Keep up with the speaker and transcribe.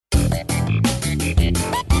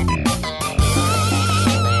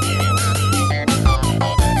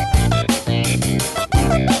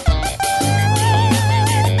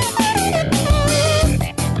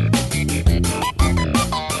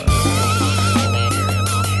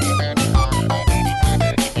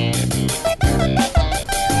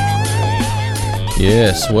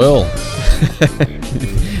Yes, well.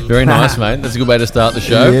 Very nice, mate. That's a good way to start the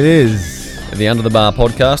show. It is. The Under the Bar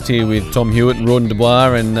podcast here with Tom Hewitt, Rawdon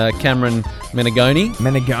Dubois and Cameron Menegoni.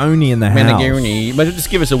 Menegoni in the house. Menegoni. But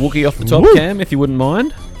just give us a Wookiee off the top, Woo. Cam, if you wouldn't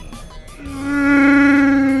mind.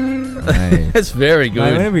 Mate. That's very Mate,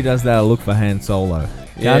 good. whenever he does that, I look for Han Solo.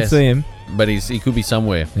 Can't Yes. see him. But he could be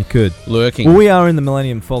somewhere, He could. lurking. Well, we are in the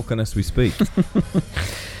Millennium Falcon as we speak.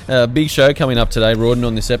 Big show coming up today, Rawdon,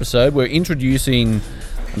 on this episode. We're introducing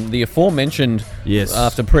the aforementioned, Yes.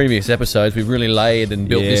 after previous episodes, we've really layered and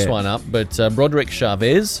built this Yeah. one up. But Broderick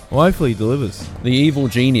Chavez, Well, hopefully he delivers. the evil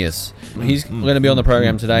genius, he's going to be on the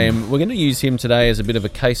program today, and we're going to use him today as a bit of a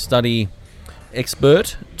case study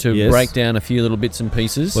expert to Yes. break down a few little bits and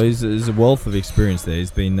pieces. Well, there's a wealth of experience there.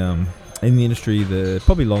 He's been in the industry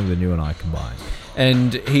probably longer than you and I combined.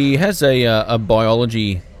 And he has a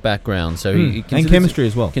biology background, so he And considers- chemistry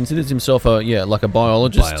as well. Considers himself like a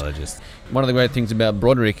biologist. Biologist. One of the great things about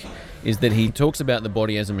Broderick is that he talks about the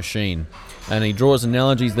body as a machine, and he draws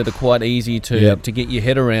analogies that are quite easy to Yep. get your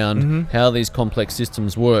head around how these complex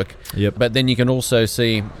systems work. Yep. But then you can also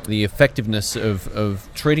see the effectiveness of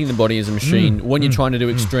treating the body as a machine when you're trying to do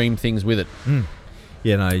extreme things with it.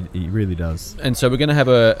 Yeah, no, he really does. And so we're going to have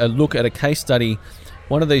a look at a case study.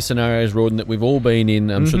 One of these scenarios, Rawdon, that we've all been in.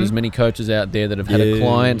 I'm sure there's many coaches out there that have had a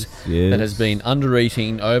client that has been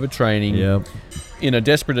under-eating, overtraining, Yep. in a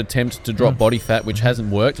desperate attempt to drop body fat, which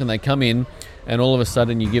hasn't worked, and they come in and all of a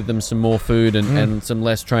sudden you give them some more food and some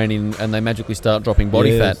less training, and they magically start dropping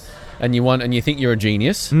body fat. And you think you're a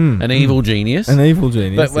genius, an evil genius. An evil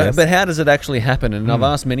genius. But how does it actually happen? And I've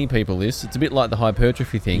asked many people this. It's a bit like the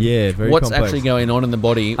hypertrophy thing. Yeah, very What's complex. actually going on in the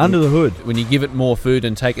body Under the hood. when you give it more food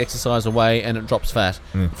and take exercise away and it drops fat?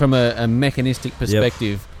 From a mechanistic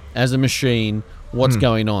perspective, as a machine, what's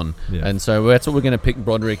going on? Yeah. And so that's what we're going to pick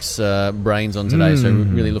Broderick's brains on today. So we're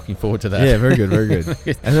really looking forward to that. Yeah, very good, very good.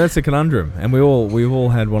 And that's a conundrum. And we've all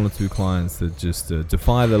had one or two clients that just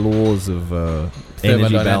defy the laws of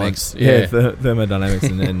energy balance. Thermodynamics, yeah. Thermodynamics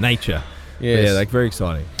and nature. Yes. Yeah, like very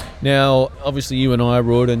exciting. Now, obviously, you and I,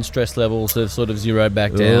 Rawdon, stress levels have sort of zeroed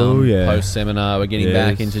back down Oh, yeah. post-seminar. We're getting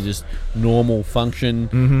back into just normal function.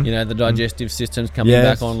 You know, the digestive system's coming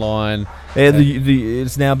Yes. back online. Yeah,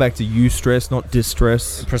 it's now back to eustress, not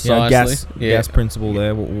distress. Precisely. Gas principle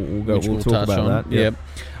there. We'll Which we'll talk touch about on. that. Yep.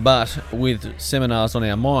 But with seminars on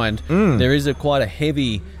our mind, there is quite a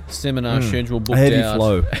heavy seminar schedule booked A heavy out.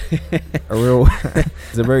 flow.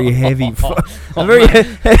 It's a very heavy flow.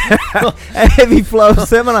 A heavy flow of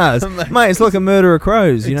seminars. Mate, it's like a murder of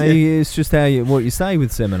crows. You know, it's just what you say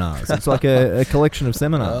with seminars. It's like a collection of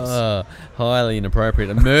seminars. Highly inappropriate.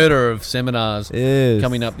 A murder of seminars Yes.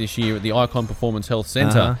 coming up this year at the Icon Performance Health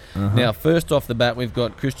Centre. Now, first off the bat, we've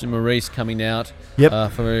got Christian Maurice coming out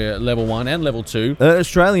for level 1 and level 2.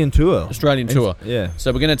 Australian tour. Australian tour. Yeah.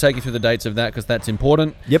 So we're going to take you through the dates of that because that's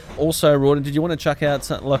important. Yep. Also, Rawdon, did you want to chuck out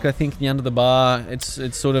something like, I think, the Under the Bar? It's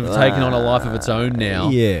sort of taken on a life of its own now.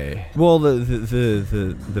 Yeah. Well,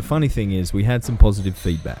 the funny thing is we had some positive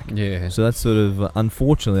feedback. Yeah. So that's sort of,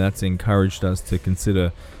 unfortunately, that's encouraged us to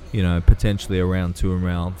consider, potentially a round 2 and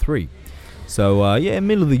round 3. So,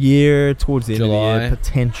 middle of the year, towards the end July, of the year,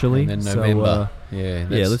 potentially. And then So, November.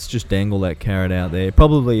 let's just dangle that carrot out there.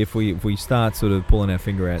 Probably if we start sort of pulling our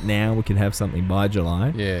finger out now, we could have something by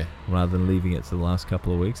July. Yeah. Rather than leaving it to the last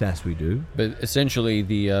couple of weeks, as we do. But essentially,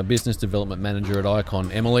 the business development manager at Icon,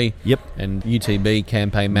 Emily, Yep. and UTB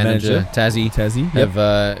campaign manager, Tassie, Yep.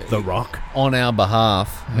 have, The Rock. on our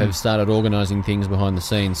behalf, have started organising things behind the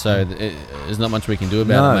scenes. So there's not much we can do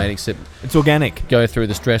about it, mate, except It's organic. go through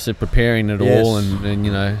the stress of preparing it all and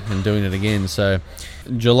doing it again. So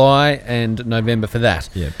July and November for that.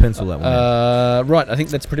 Yeah, pencil that one in. Right, I think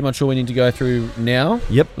that's pretty much all we need to go through now.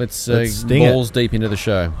 Yep. Let's sting it. balls deep into the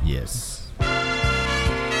show. Yes.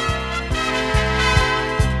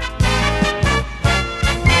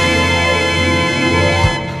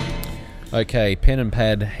 Okay, pen and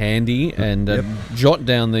pad handy, and jot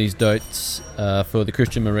down these dates for the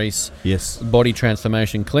Christian Maurice Yes. Body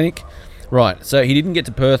Transformation Clinic. Right, so he didn't get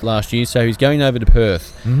to Perth last year, so he's going over to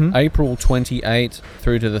Perth. April 28th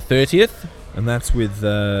through to the 30th. And that's with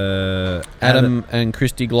Adam and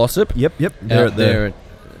Christy Glossop. Yep. They're at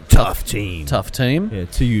Tough Team. Tough Team. Yeah,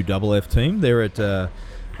 TUFF team. They're at the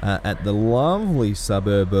lovely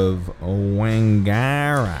suburb of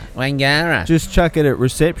Wangara. Just chuck it at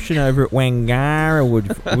reception over at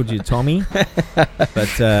Wangara, would you, Tommy? But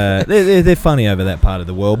they're funny over that part of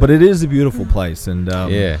the world. But it is a beautiful place, and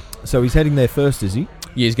So he's heading there first, is he?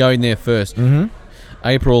 Yeah, he's going there first.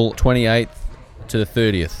 April 28th to the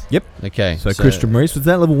 30th. Yep. Okay. So Christian Maurice, was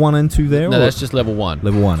that level 1 and 2 there? No, or? that's just level 1.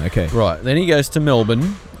 Level 1, okay. Right. Then he goes to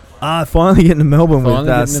Melbourne Finally getting to Melbourne Finally with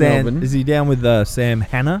getting to Sam. Melbourne. Is he down with Sam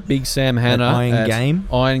Hanna? Big Sam Hanna Iron Game.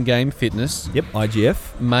 Iron Game Fitness. Yep,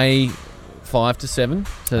 IGF. May 5 to 7.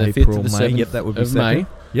 So the April, 5th to the May. 7th Yep, that would be of second. May.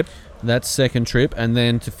 Yep. That's second trip. And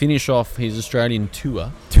then to finish off his Australian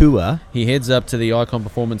tour, he heads up to the Icon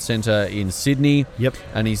Performance Centre in Sydney. Yep.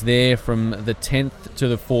 And he's there from the 10th to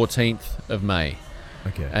the 14th of May.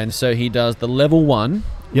 Okay. And so he does the level 1,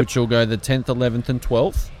 Yep. which will go the 10th, 11th and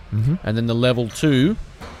 12th. Mm-hmm. And then the level 2,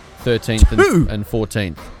 13th and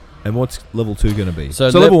 14th. And what's level 2 going to be? So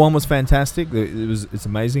level 1 was fantastic. It's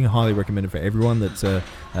amazing. I highly recommend it for everyone that's a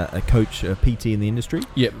coach, a PT in the industry.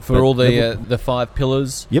 Yep, for all the 5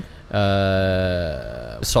 pillars. Yep.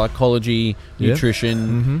 Psychology,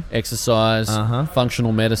 nutrition, exercise,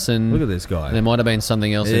 functional medicine. Look at this guy. There might have been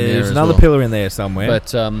something else in there There's as another well. pillar in there somewhere.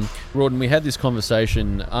 But, Rawdon, we had this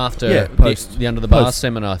conversation after post. the Under the Bar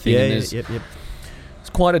seminar thing. Yeah, and there's yep. It's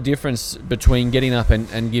quite a difference between getting up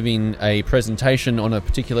and giving a presentation on a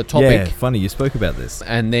particular topic. Yeah, funny, you spoke about this.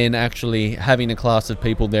 And then actually having a class of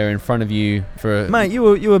people there in front of you for... Mate, you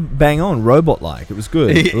were bang on, robot-like. It was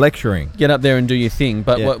good. Lecturing. Get up there and do your thing.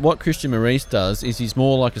 But what Christian Maurice does is he's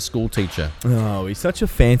more like a school teacher. Oh, he's such a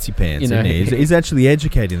fancy pants, isn't he? He's actually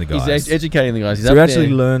educating the guys. He's educating the guys. He's so up you actually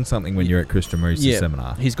there. learn something when you're at Christian Maurice's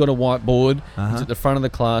seminar. He's got a whiteboard. He's at the front of the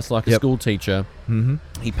class like a school teacher. Mm-hmm.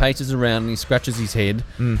 He paces around and he scratches his head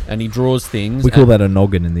and he draws things. We call that a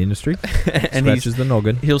noggin in the industry. And scratches the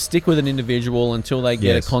noggin. He'll stick with an individual until they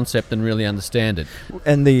get a concept and really understand it.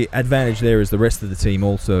 And the advantage there is the rest of the team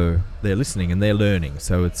also, they're listening and they're learning.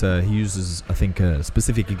 So it's he uses, I think,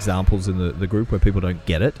 specific examples in the group where people don't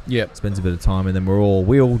get it. Yep. Spends a bit of time and then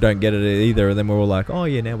we all don't get it either. And then we're all like, oh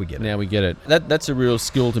yeah, now we get it. Now we get it. That's a real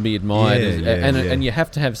skill to be admired. And you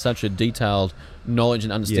have to have such a detailed knowledge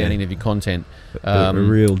and understanding of your content. A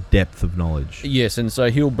real depth of knowledge. Yes, and so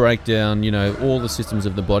he'll break down, all the systems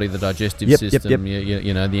of the body, the digestive system,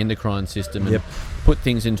 the endocrine system, and put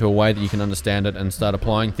things into a way that you can understand it and start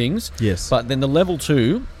applying things. Yes. But then the level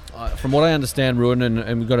 2, from what I understand, Rawdon,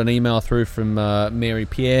 and we got an email through from Mary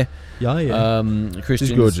Pierre. Yeah.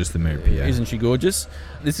 She's gorgeous, the Mary Pierre. Isn't she gorgeous?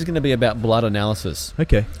 This is going to be about blood analysis.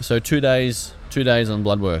 Okay. So 2 days on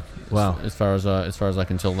blood work. Wow. As far as I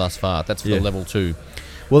can tell thus far, that's for level 2.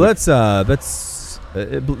 Well, that's that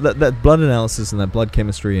blood analysis and that blood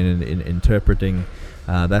chemistry and in interpreting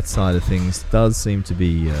that side of things does seem to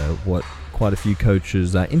be what quite a few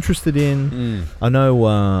coaches are interested in. I know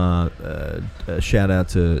a shout out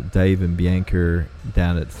to Dave and Bianca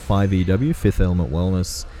down at 5EW, Fifth Element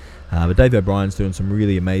Wellness. But Dave O'Brien's doing some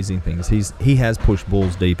really amazing things. He has pushed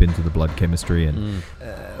balls deep into the blood chemistry, and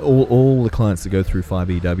all the clients that go through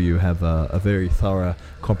 5EW have a very thorough,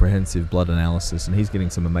 comprehensive blood analysis, and he's getting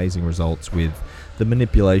some amazing results with the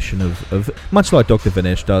manipulation of much like Dr.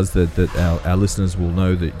 Vinesh does, that our listeners will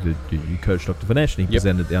know that you coach Dr. Vinesh, and he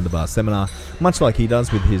presented at the Underbar seminar, much like he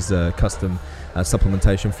does with his custom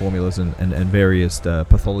supplementation formulas and various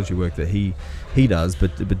pathology work that he does,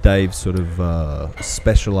 but Dave's sort of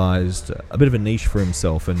specialized a bit of a niche for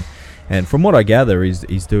himself, and from what I gather,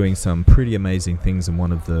 he's doing some pretty amazing things, and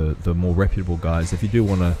one of the more reputable guys. If you do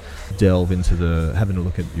want to delve into having a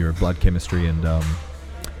look at your blood chemistry and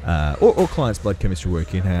or clients' blood chemistry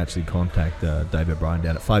work, you can actually contact Dave O'Brien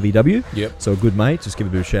down at 5EW. Yep. So a good mate, just give a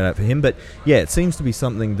bit of a shout out for him. But yeah, it seems to be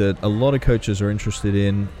something that a lot of coaches are interested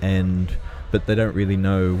in, but they don't really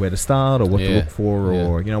know where to start or what to look for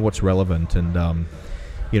or what's relevant. And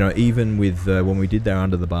even with when we did our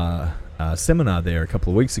Under the Bar seminar there a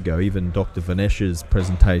couple of weeks ago, even Dr. Vinesh's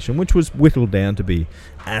presentation, which was whittled down to be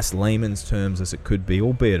as layman's terms as it could be,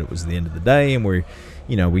 albeit it was the end of the day, and we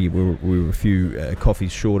were a few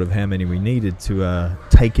coffees short of how many we needed to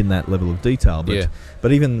take in that level of detail.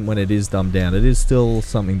 But even when it is dumbed down, it is still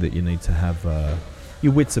something that you need to have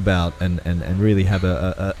your wits about and really have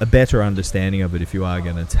a better understanding of it if you are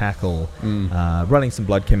going to tackle running some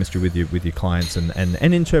blood chemistry with your clients and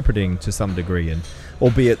interpreting to some degree, and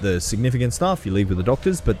albeit the significant stuff you leave with the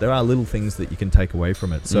doctors, but there are little things that you can take away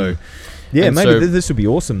from it. So maybe this would be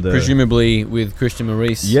awesome. Presumably with Christian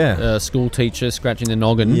Maurice, school teacher, scratching the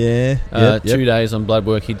noggin, 2 days on blood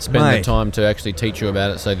work, he'd spend the time to actually teach you about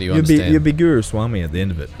it so that you understand. You'd be Guru Swami at the end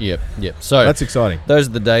of it. Yep. So that's exciting. Those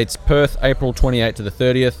are the dates. Perth, April 28th to the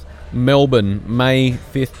 30th. Melbourne, May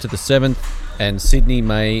 5th to the 7th. And Sydney,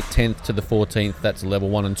 May 10th to the 14th, that's level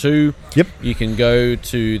 1 and 2. Yep. You can go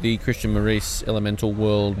to the Christian Maurice Elemental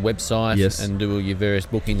World website Yes. and do all your various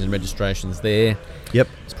bookings and registrations there. Yep.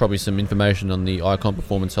 There's probably some information on the Icon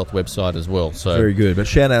Performance Health website as well. So very good. But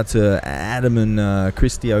shout out to Adam and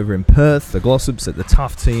Christy over in Perth, the Glossops at the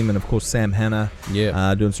Tough Team, and of course Sam Hanna,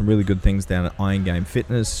 doing some really good things down at Iron Game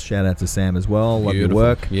Fitness. Shout out to Sam as well. Love your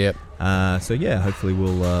work. Yep. So yeah, hopefully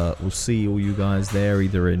we'll see all you guys there,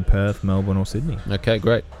 either in Perth, Melbourne, or Sydney. Okay,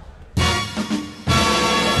 great.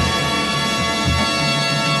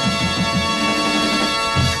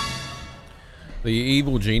 The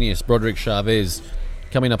evil genius, Broderick Chavez,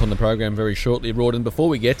 coming up on the program very shortly, Rod. And before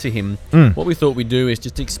we get to him, what we thought we'd do is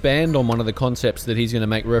just expand on one of the concepts that he's going to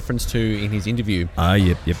make reference to in his interview.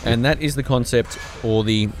 Yep. And that is the concept, or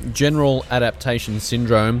the general adaptation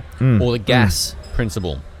syndrome, or the GAS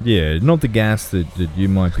principle. Yeah, not the gas that you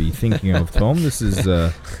might be thinking of, Tom. This is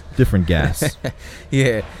different gas.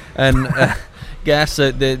 Yeah, and GAS,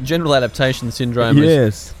 the general adaptation syndrome,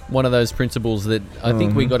 is one of those principles that I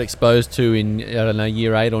think we got exposed to in,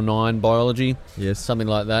 year 8 or 9 biology. Yes. Something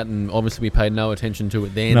like that, and obviously we paid no attention to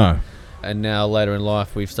it then. No. And now later in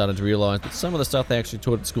life we've started to realise that some of the stuff they actually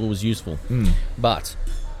taught at school was useful. But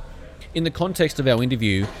in the context of our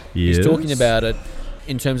interview, he's talking about it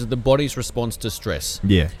in terms of the body's response to stress.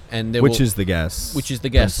 Yeah. And which is the gas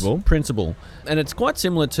principle. And it's quite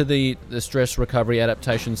similar to the stress recovery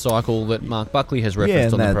adaptation cycle that Mark Buckley has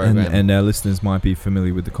referenced on the program. And our listeners might be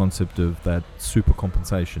familiar with the concept of that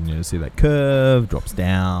supercompensation. You see that curve, drops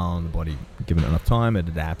down, the body, given it enough time, it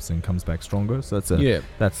adapts and comes back stronger. So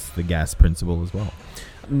that's the gas principle as well.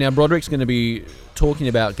 Now, Broderick's going to be talking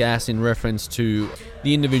about gas in reference to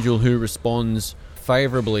the individual who responds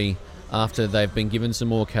favourably after they've been given some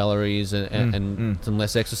more calories and some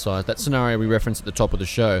less exercise. That scenario we referenced at the top of the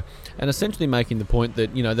show, and essentially making the point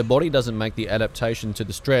that the body doesn't make the adaptation to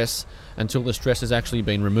the stress until the stress has actually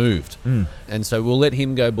been removed. And so we'll let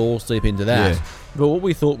him go balls deep into that. Yeah. But what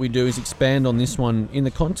we thought we'd do is expand on this one in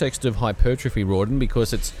the context of hypertrophy, Rawdon,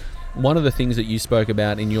 because it's one of the things that you spoke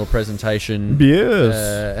about in your presentation.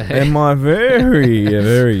 Yes, and my very,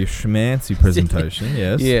 very schmancy presentation,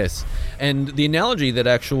 yes. Yes. And the analogy that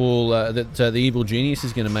the evil genius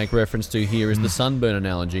is going to make reference to here is the sunburn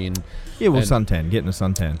analogy. And suntan, getting a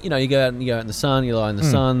suntan. You go out in the sun, you lie in the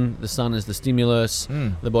sun. The sun is the stimulus.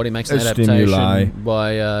 The body makes an adaptation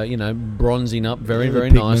by bronzing up very,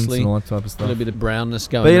 very nicely. And all that type of stuff. A little bit of brownness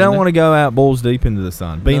going on. But you don't want to go out balls deep into the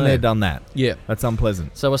sun. Been there, done that. Yeah. That's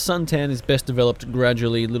unpleasant. So a suntan is best developed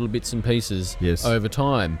gradually, little bits and pieces over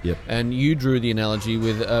time. Yep. And you drew the analogy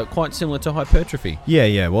with quite similar to hypertrophy.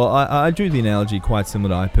 Yeah. Well, I drew the analogy quite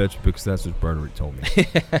similar to hypertrophy because that's what Broderick told me.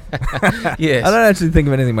 Yes. I don't actually think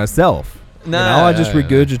of anything myself. No. I just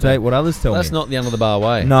regurgitate what others tell me. That's not the under the bar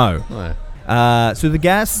way. No. So the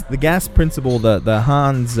gas principle, the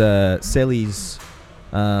Hans Selle's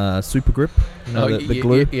super grip, the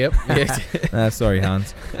glue. Yep. Yes. Sorry,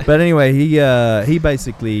 Hans. But anyway, he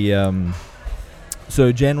basically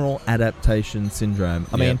so general adaptation syndrome.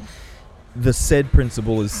 I mean, the SAID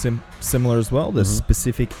principle is similar as well. The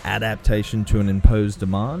specific adaptation to an imposed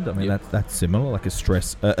demand. I mean, that's similar, like a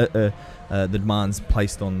stress. The demand's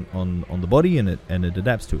placed on the body and it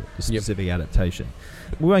adapts to it. The specific adaptation.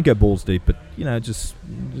 We won't go balls deep, but just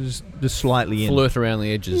slightly flirt around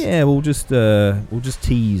the edges. Yeah, we'll just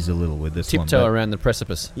tease a little with this one. Tiptoe around the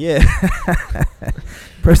precipice. Yeah.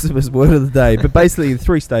 Precipice word of the day. But basically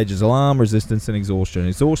 3 stages: alarm, resistance, and exhaustion.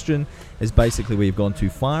 Exhaustion is basically where you've gone too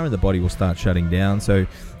far and the body will start shutting down. So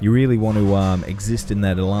you really want to exist in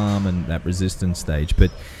that alarm and that resistance stage.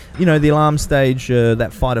 But the alarm stage,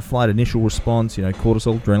 that fight or flight initial response,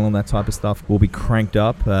 cortisol, adrenaline, that type of stuff will be cranked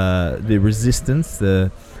up. The resistance,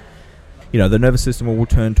 the nervous system will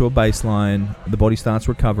return to a baseline. The body starts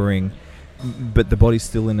recovering, but the body's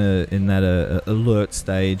still in that alert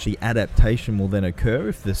stage. The adaptation will then occur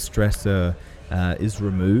if the stressor is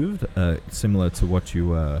removed, similar to what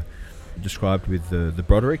you described with the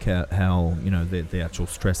Broderick, how the actual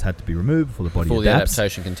stress had to be removed before the body before adapts. The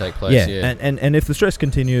adaptation can take place. Yeah. And if the stress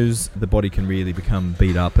continues, the body can really become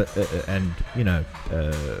beat up,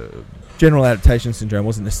 general adaptation syndrome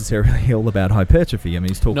wasn't necessarily all about hypertrophy. I mean,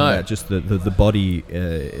 he's talking about just the body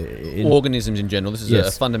organisms in general. This is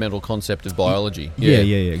a fundamental concept of biology. Yeah,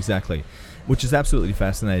 exactly, which is absolutely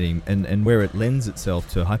fascinating, and where it lends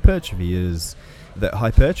itself to hypertrophy is that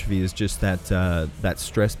hypertrophy is just that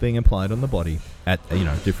stress being applied on the body at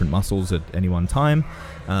different muscles at any one time,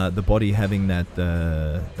 the body having that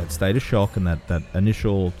state of shock and that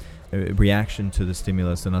initial reaction to the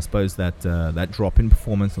stimulus, and I suppose that drop in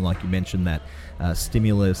performance, and like you mentioned, that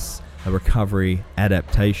stimulus recovery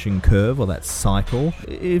adaptation curve, or that cycle.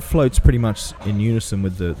 It floats pretty much in unison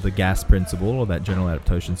with the GAS principle, or that general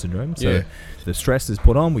adaptation syndrome. So the stress is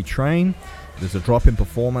put on, we train, there's a drop in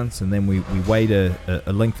performance, and then we wait a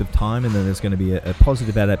length of time, and then there's going to be a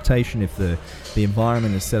positive adaptation if the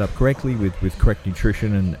environment is set up correctly with correct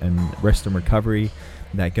nutrition and rest and recovery.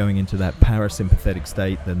 That going into that parasympathetic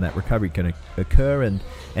state, then that recovery can occur, and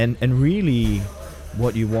really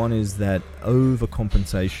what you want is that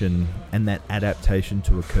overcompensation and that adaptation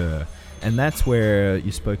to occur. And that's where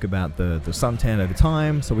you spoke about the suntan over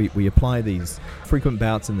time. So we apply these frequent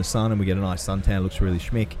bouts in the sun, and we get a nice suntan, looks really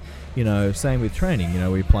schmick. Same with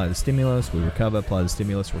training. We apply the stimulus, we recover, apply the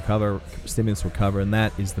stimulus, recover, and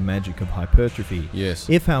that is the magic of hypertrophy. Yes.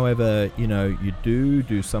 If, however, you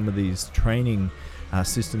do some of these training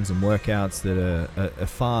systems and workouts that are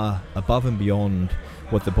far above and beyond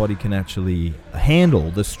what the body can actually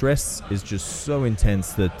handle, the stress is just so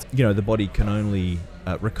intense that the body can only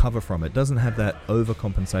recover from it. Doesn't have that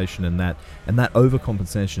overcompensation, and that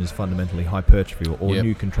overcompensation is fundamentally hypertrophy or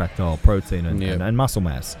new contractile protein and muscle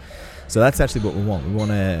mass. So that's actually what we want. We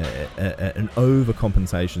want an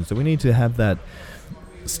overcompensation. So we need to have that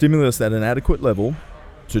stimulus at an adequate level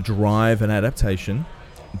to drive an adaptation,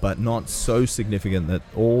 but not so significant that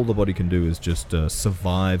all the body can do is just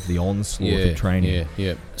survive the onslaught of training.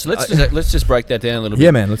 So let's just break that down a little bit.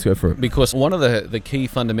 Yeah, man, let's go for it. Because one of the key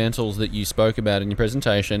fundamentals that you spoke about in your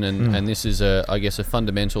presentation, and this is I guess a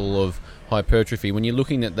fundamental of hypertrophy, when you're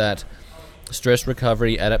looking at that stress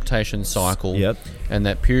recovery adaptation cycle, and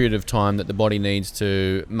that period of time that the body needs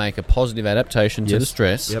to make a positive adaptation to the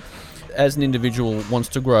stress. As an individual wants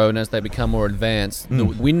to grow, and as they become more advanced, the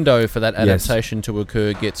window for that adaptation to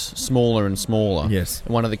occur gets smaller and smaller. Yes.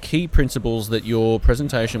 And one of the key principles that your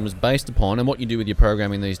presentation was based upon, and what you do with your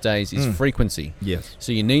programming these days, is frequency. Yes.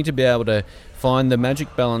 So you need to be able to find the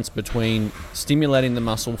magic balance between stimulating the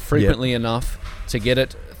muscle frequently enough to get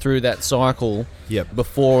it through that cycle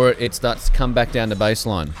before it starts to come back down to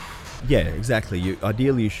baseline. Yeah, exactly.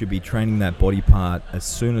 Ideally, you should be training that body part as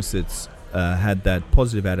soon as it's had that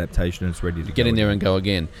positive adaptation and it's ready to get in there and go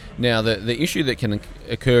again. Now, the issue that can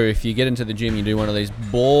occur if you get into the gym, you do one of these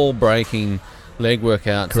ball-breaking leg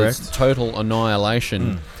workouts, it's total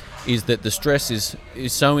annihilation, is that the stress is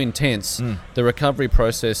so intense, the recovery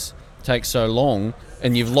process takes so long,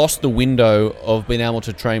 and you've lost the window of being able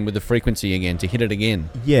to train with the frequency again, to hit it again.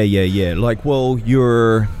 Yeah.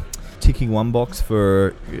 You're ticking one box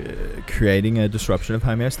for creating a disruption of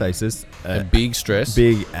homeostasis, a big stress,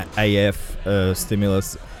 big AF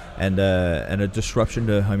stimulus, and a disruption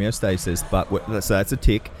to homeostasis. But so that's a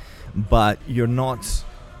tick, but you're not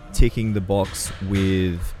ticking the box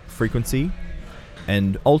with frequency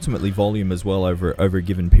and ultimately volume as well over a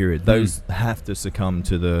given period. Those have to succumb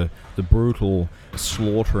to the brutal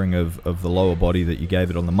slaughtering of the lower body that you gave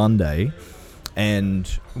it on the Monday. And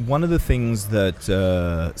one of the things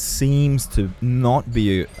that seems to not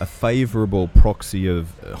be a favorable proxy of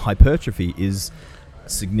hypertrophy is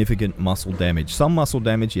significant muscle damage. Some muscle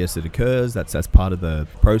damage, yes, it occurs. That's part of the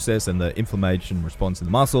process and the inflammation response in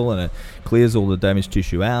the muscle, and it clears all the damaged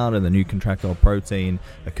tissue out, and the new contractile protein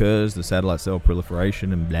occurs, the satellite cell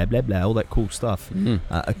proliferation, and blah, blah, blah, all that cool stuff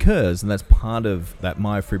occurs, and that's part of that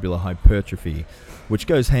myofibrillar hypertrophy, which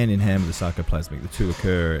goes hand in hand with the sarcoplasmic. The two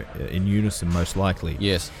occur in unison most likely.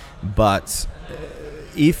 Yes. But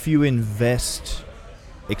if you invest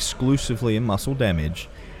exclusively in muscle damage,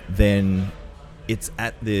 then it's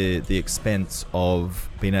at the expense of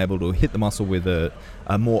being able to hit the muscle with a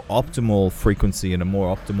more optimal frequency and a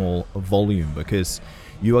more optimal volume, because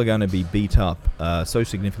you are going to be beat up so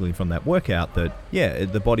significantly from that workout that,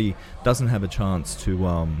 the body doesn't have a chance to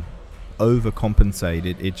overcompensate.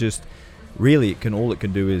 It just... Really, all it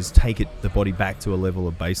can do is take the body back to a level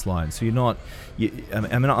of baseline. So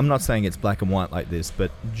I'm not saying it's black and white like this,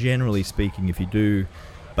 but generally speaking, if you do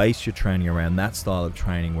base your training around that style of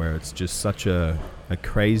training where it's just such a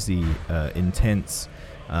crazy, intense,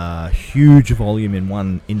 huge volume in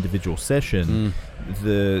one individual session,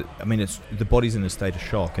 the body's in a state of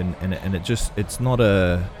shock, and it's not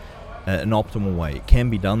an optimal way. It can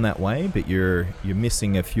be done that way, but you're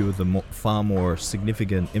missing a few of the far more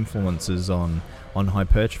significant influences on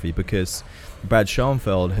hypertrophy, because Brad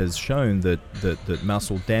Schoenfeld has shown that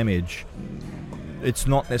muscle damage, it's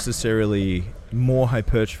not necessarily more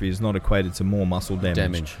hypertrophy is not equated to more muscle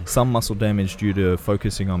damage. Some muscle damage due to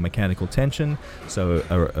focusing on mechanical tension, so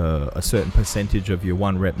a certain percentage of your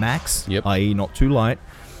 1 rep max, i.e. not too light,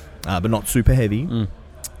 but not super heavy.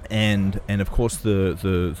 And of course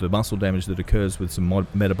the muscle damage that occurs with some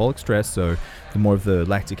metabolic stress, so the more of the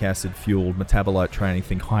lactic acid fueled metabolite training,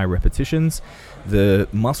 think high repetitions, the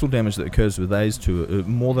muscle damage that occurs with those two are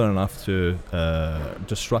more than enough to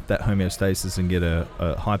disrupt that homeostasis and get a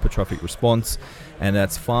hypertrophic response, and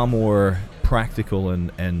that's far more practical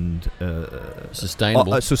and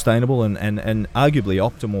sustainable and arguably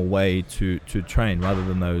optimal way to train, rather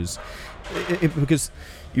than those because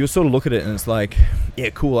you sort of look at it and it's like, yeah,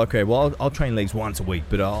 cool, okay, well, I'll train legs once a week,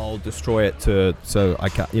 but I'll destroy it so I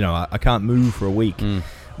can't, I can't move for a week.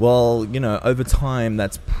 Well, over time,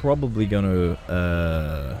 that's probably going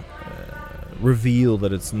to reveal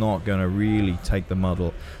that it's not going to really take the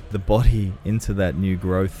body into that new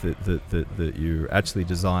growth that you actually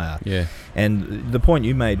desire. Yeah. And the point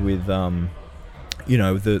you made with, the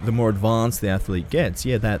more advanced the athlete gets,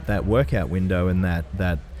 that workout window and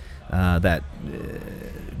that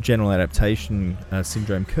general adaptation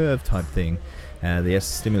syndrome curve type thing, the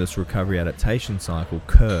stimulus recovery adaptation cycle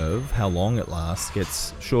curve, how long it lasts,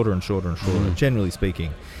 gets shorter and shorter and shorter, generally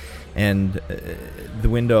speaking. And the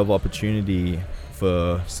window of opportunity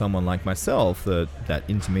for someone like myself, that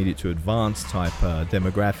intermediate to advanced type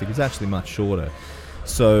demographic, is actually much shorter.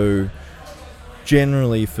 So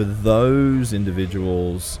generally for those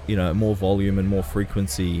individuals, more volume and more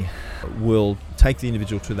frequency will take the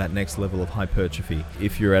individual to that next level of hypertrophy.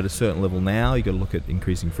 If you're at a certain level now, you've got to look at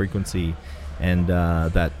increasing frequency and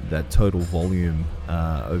that total volume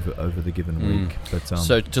over the given week. But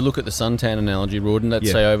so to look at the suntan analogy, Rawdon,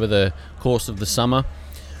 let's say over the course of the summer,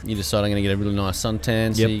 you decide I'm going to get a really nice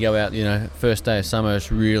suntan. So you go out, first day of summer,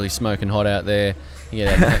 it's really smoking hot out there. You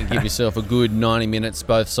give yourself a good 90 minutes,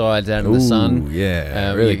 both sides out in the sun.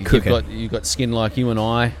 Yeah, really cooking. You've got skin like you and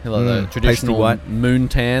I, like the traditional moon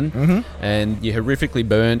tan, and you're horrifically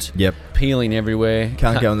burnt. Yep. Peeling everywhere.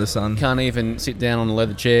 Can't go in the sun. Can't even sit down on a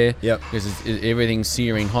leather chair. Yep. Because everything's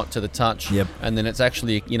searing hot to the touch. Yep. And then it's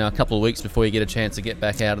actually a couple of weeks before you get a chance to get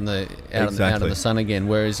back out in the out of the sun again.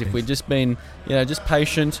 Whereas if we'd just been just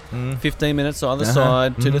patient, 15 minutes either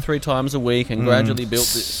side, 2 to 3 times a week, and gradually built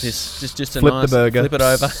this just a flip nice the burger. Flip it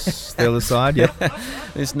over. The other side, yep.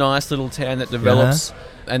 This nice little tan that develops.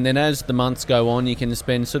 And then as the months go on, you can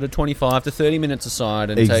spend sort of 25 to 30 minutes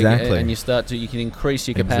aside and take it, and you can increase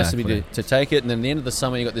your capacity to take it. And then at the end of the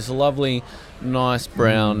summer, you've got this lovely, nice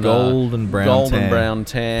brown, golden brown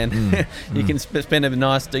tan. You can spend a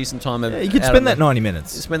nice, decent time. You can spend that 90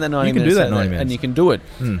 minutes. Spend that 90 minutes. You can do that 90 minutes. And you can do it.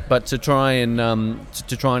 But to try and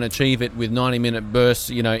achieve it with 90-minute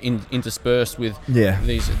bursts, interspersed with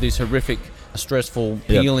these horrific, stressful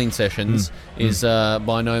peeling sessions is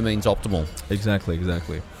by no means optimal. Exactly.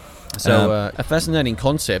 So a fascinating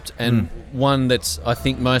concept, and one that's I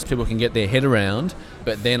think most people can get their head around,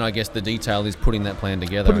 but then I guess the detail is putting that plan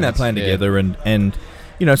together. And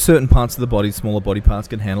certain parts of the body, smaller body parts,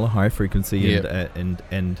 can handle a high frequency,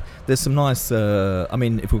 and there's some nice.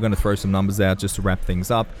 If we're going to throw some numbers out just to wrap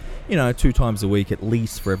things up, 2 times a week at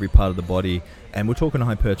least for every part of the body. And we're talking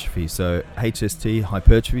hypertrophy, so HST,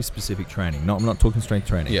 hypertrophy-specific training. I'm not talking strength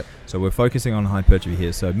training. Yep. So we're focusing on hypertrophy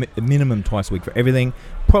here. So minimum twice a week for everything.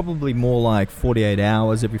 Probably more like 48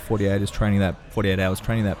 hours. Every 48 hours training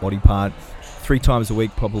that body part. 3 times a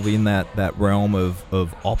week, probably in that realm of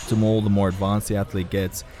optimal. The more advanced the athlete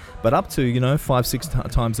gets, but up to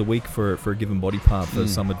 5-6 times a week for a given body part for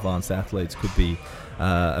some advanced athletes could be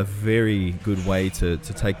a very good way to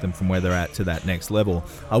take them from where they're at to that next level.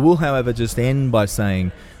 I will, however, just end by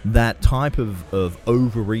saying that type of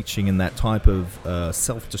overreaching and that type of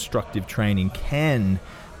self-destructive training can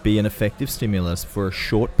be an effective stimulus for a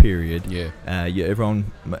short period.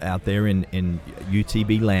 Everyone out there in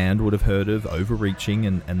UTB land would have heard of overreaching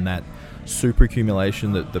and that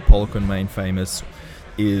superaccumulation that Poliquin made famous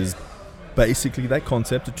is basically that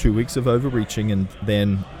concept of 2 weeks of overreaching and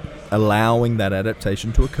then allowing that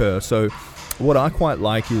adaptation to occur. So what I quite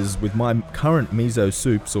like is with my current meso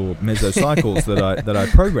soups or mesocycles that I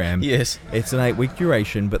program, it's an 8-week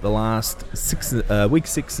duration, but the last week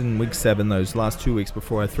 6 and week 7, those last 2 weeks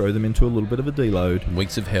before I throw them into a little bit of a deload.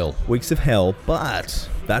 Weeks of hell, but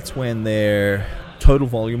that's when their total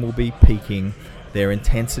volume will be peaking, their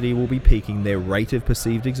intensity will be peaking, their rate of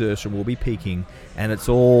perceived exertion will be peaking, and it's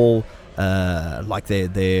all like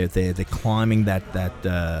they're climbing that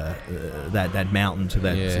mountain to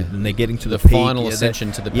that, and they're getting to the peak, final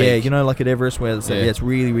ascension to the peak. Like at Everest where it's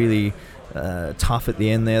really, really tough at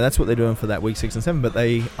the end there. That's what they're doing for that week 6 and 7. But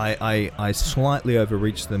I slightly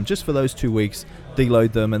overreached them just for those 2 weeks,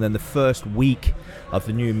 deload them, and then the first week of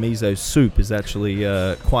the new meso soup is actually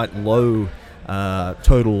quite low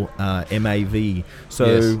total MAV.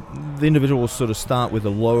 So the individual will sort of start with a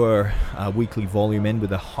lower weekly volume, end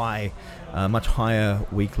with a much higher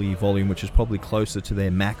weekly volume, which is probably closer to their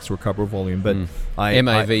max recoverable volume. But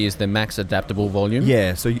MAV is the max adaptable volume.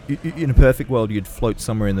 Yeah, so in a perfect world, you'd float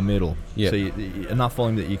somewhere in the middle. Yep. So enough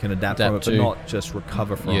volume that you can adapt from it, but not just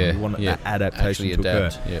recover from it. You want adaptation to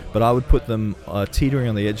occur. Yep. But I would put them teetering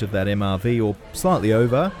on the edge of that MRV or slightly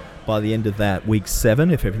over by the end of that week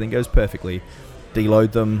 7, if everything goes perfectly.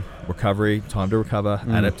 Deload them, recovery, time to recover,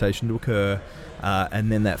 adaptation to occur.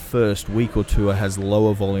 And then that first week or two has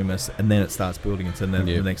lower voluminous, and then it starts building into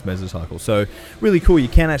the next mesocycle. So really cool. You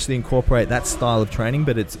can actually incorporate that style of training,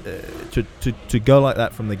 but it's to go like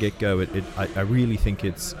that from the get-go. I really think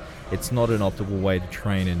it's not an optimal way to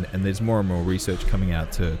train, and there's more and more research coming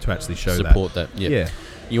out to actually support that. Yeah.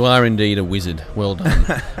 You are indeed a wizard. Well done.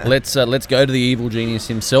 Let's go to the evil genius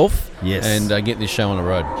himself. Yes. And get this show on the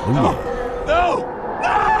road. Ooh, yeah. No!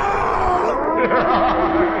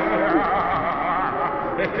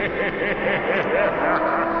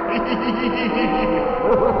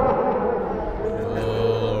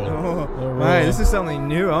 Mate, this is something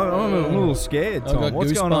new. I'm a little scared, Tom.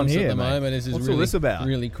 What's going on here, at the moment? This is What's all this about?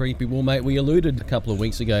 Really creepy. Well, mate, we alluded a couple of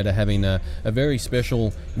weeks ago to having a very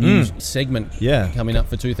special news segment coming up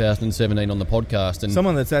for 2017 on the podcast. And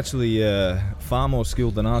someone that's actually far more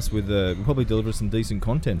skilled than us with probably deliver some decent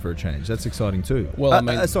content for a change. That's exciting too. Well, I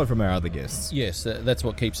mean, aside from our other guests. Yes, that's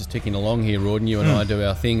what keeps us ticking along here, Rawdon. You and I do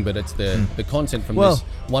our thing, but it's the content from this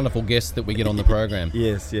wonderful guest that we get on the program.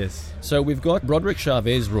 Yes. So we've got Broderick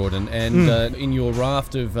Chavez, Rawdon, and in your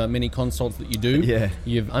raft of many consults that you do,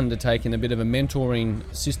 you've undertaken a bit of a mentoring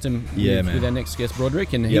system with our next guest,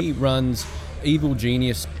 Broderick, and he runs Evil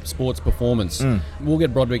Genius Sports Performance. We'll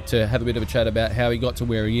get Broderick to have a bit of a chat about how he got to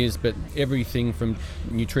where he is, but everything from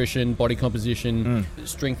nutrition, body composition,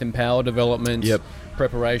 strength and power development,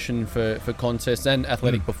 preparation for contests and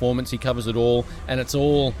athletic performance. He covers it all, and it's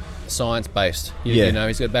all science-based. You know,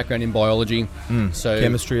 he's got a background in biology. So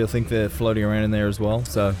chemistry, I think they're floating around in there as well.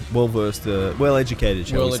 So well-versed, well-educated,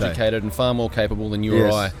 shall we say. Well-educated and far more capable than you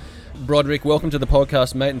or I. Broderick, welcome to the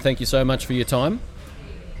podcast, mate, and thank you so much for your time.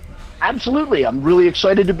 Absolutely. I'm really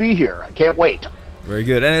excited to be here. I can't wait. Very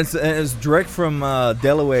good. And it's direct from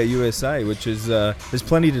Delaware, USA, which is there's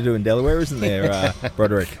plenty to do in Delaware, isn't there,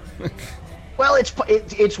 Broderick? Well,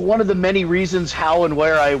 it's one of the many reasons how and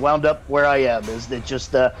where I wound up where I am, is that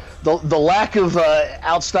just the lack of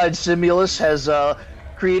outside stimulus has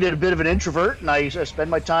created a bit of an introvert, and I spend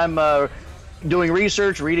my time doing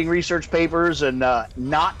research, reading research papers, and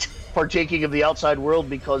not partaking of the outside world,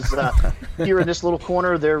 because here in this little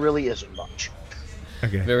corner there really isn't much.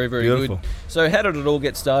 Okay. Very, very Beautiful. good. So how did it all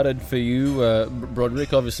get started for you,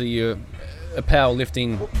 Broderick? Obviously you're a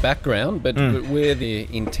powerlifting background, but where the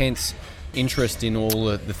intense interest in all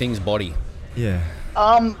the things body?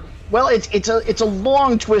 Well, it's a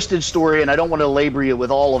long, twisted story, and I don't want to labor you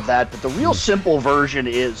with all of that, but the real simple version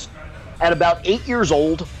is, at about 8 years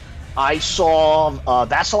old, I saw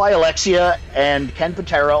Vasily Alexia and Ken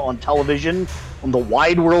Patera on television on the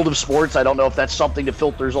wide world of sports. I don't know if that's something that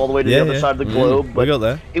filters all the way to the other side of the globe, but got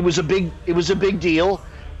that. It was a big deal.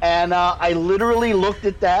 And I literally looked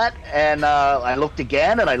at that, and I looked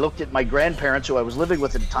again, and I looked at my grandparents who I was living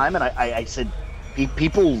with at the time, and I said,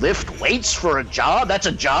 people lift weights for a job? That's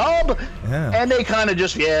a job? Yeah. And they kind of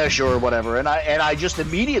just, yeah, sure, whatever. And I just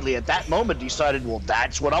immediately at that moment decided, well,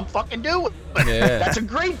 that's what I'm fucking doing. Yeah. That's a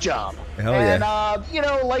great job. Hell and, yeah. You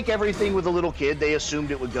know, like everything with a little kid, they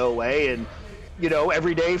assumed it would go away. And, you know,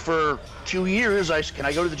 every day for 2 years, can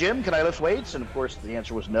I go to the gym? Can I lift weights? And, of course, the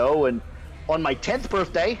answer was no. And on my 10th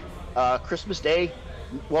birthday, Christmas Day,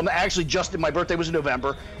 well, actually, my birthday was in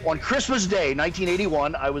November. On Christmas Day,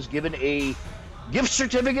 1981, I was given a gift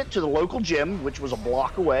certificate to the local gym, which was a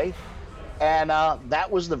block away. And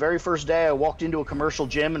that was the very first day I walked into a commercial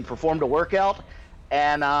gym and performed a workout.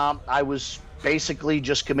 And I was basically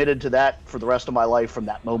just committed to that for the rest of my life from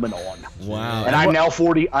that moment on. Wow. And I'm now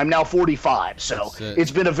 45, so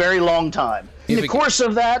it's been a very long time. In the course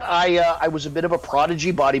of that, I was a bit of a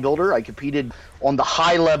prodigy bodybuilder. I competed on the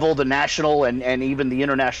high level, the national, and even the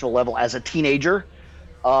international level as a teenager.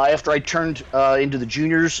 After I turned into the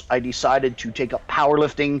juniors, I decided to take up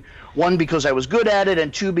powerlifting, one, because I was good at it,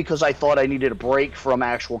 and two, because I thought I needed a break from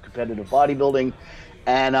actual competitive bodybuilding.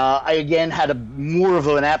 And I, again, had more of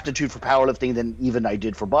an aptitude for powerlifting than even I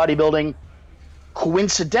did for bodybuilding.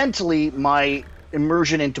 Coincidentally, my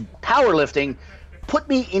immersion into powerlifting put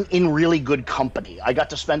me in really good company. I got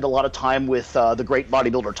to spend a lot of time with the great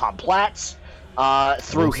bodybuilder Tom Platz.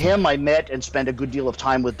 Through him, I met and spent a good deal of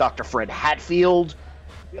time with Dr. Fred Hatfield.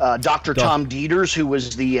 Dr. Tom Dieters, who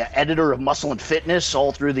was the editor of Muscle and Fitness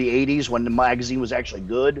all through the 80s when the magazine was actually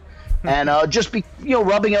good. And just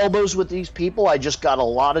rubbing elbows with these people, I just got a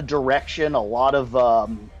lot of direction, a lot of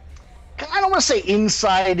I don't want to say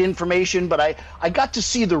inside information, but I got to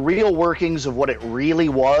see the real workings of what it really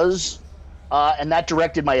was, and that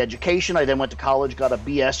directed my education. I then went to college, got a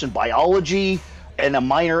BS in biology and a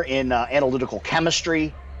minor in analytical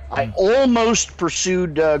chemistry. I almost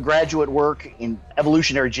pursued graduate work in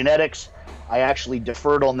evolutionary genetics. I actually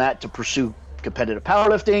deferred on that to pursue competitive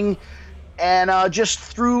powerlifting. And just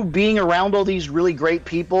through being around all these really great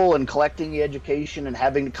people and collecting the education and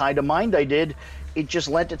having the kind of mind I did, it just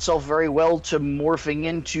lent itself very well to morphing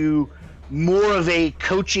into more of a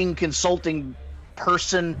coaching, consulting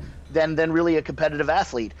person than really a competitive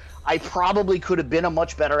athlete. I probably could have been a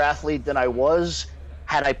much better athlete than I was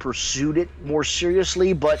had I pursued it more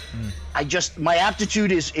seriously, but my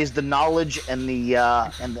aptitude is the knowledge and the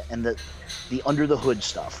under the hood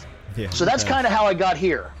stuff. Yeah. So that's kind of how I got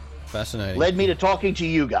here. Fascinating. Led me to talking to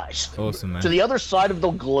you guys. Awesome, man. To the other side of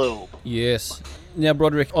the globe. Yes. Now,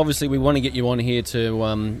 Broderick, obviously we want to get you on here to,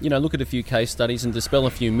 look at a few case studies and dispel a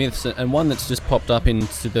few myths. And one that's just popped up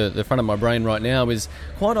into the front of my brain right now is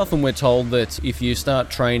quite often we're told that if you start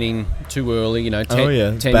training too early,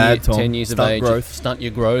 10 years of age, stunt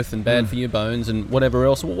your growth and bad for your bones and whatever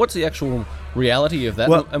else. What's the actual reality of that?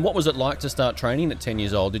 Well, and what was it like to start training at 10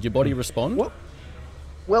 years old? Did your body respond?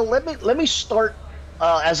 Well, let me start...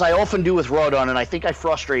 as I often do with Rodon, and I think I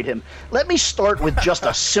frustrate him. Let me start with just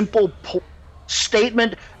a simple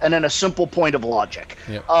statement and then a simple point of logic.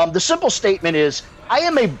 Yep. The simple statement is, I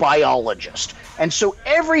am a biologist, and so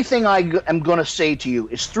everything I am going to say to you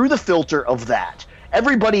is through the filter of that.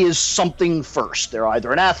 Everybody is something first. They're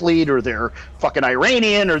either an athlete or they're fucking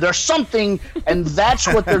Iranian or they're something, and that's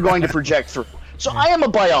what they're going to project through. So I am a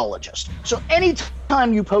biologist. So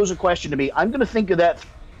anytime you pose a question to me, I'm going to think of that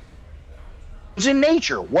in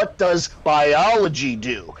nature. What does biology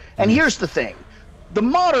do? And here's the thing. The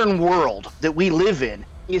modern world that we live in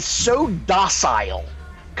is so docile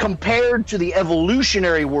compared to the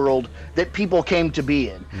evolutionary world that people came to be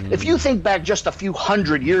in. If you think back just a few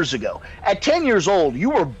hundred years ago, at 10 years old, you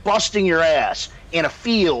were busting your ass in a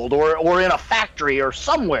field or in a factory or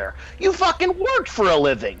somewhere. You fucking worked for a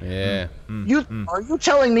living. Yeah. Are you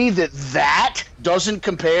telling me that doesn't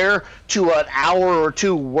compare to an hour or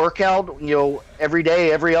two workout, every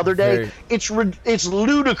day, every other day? It's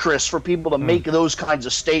ludicrous for people to make those kinds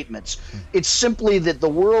of statements. It's simply that the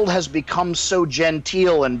world has become so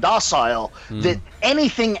genteel and docile that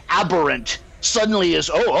anything aberrant suddenly is,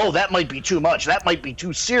 that might be too much. That might be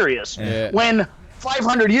too serious. Yeah. When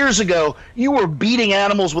 500 years ago, you were beating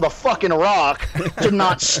animals with a fucking rock to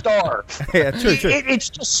not starve. Yeah, true. It's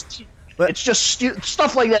just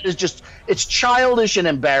stuff like that is just, it's childish and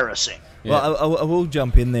embarrassing. Yeah. Well, I will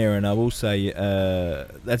jump in there and I will say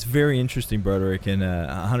that's very interesting, Broderick, and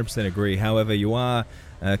 100% agree. However, you are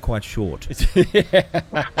quite short. So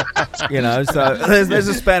there's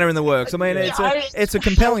a spanner in the works. I mean, it's a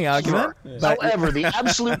compelling argument. But however, the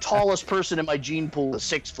absolute tallest person in my gene pool is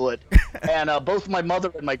 6 foot, and both my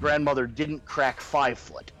mother and my grandmother didn't crack 5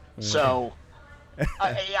 foot. So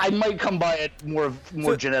I might come by it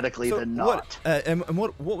more genetically than not.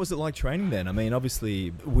 What was it like training then? I mean,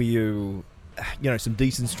 obviously, were you some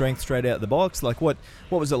decent strength straight out of the box? Like, what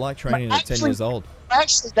was it like training at 10 years old?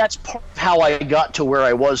 Actually, that's part of how I got to where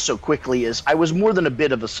I was so quickly, is I was more than a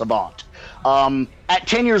bit of a savant. At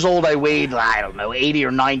 10 years old, I weighed, 80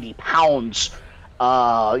 or 90 pounds,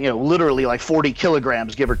 literally like 40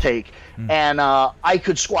 kilograms, give or take. And I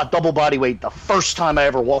could squat double body weight the first time I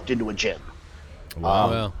ever walked into a gym.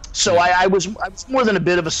 Wow. So I was more than a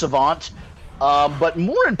bit of a savant. But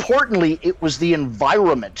more importantly, it was the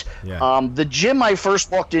environment. Yeah. The gym I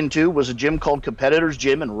first walked into was a gym called Competitors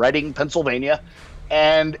Gym in Reading, Pennsylvania.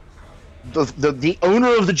 And the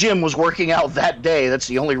owner of the gym was working out that day. That's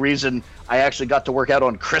the only reason I actually got to work out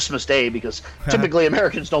on Christmas Day, because typically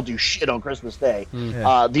Americans don't do shit on Christmas Day.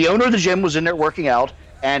 Yeah. The owner of the gym was in there working out,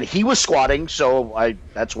 and he was squatting, so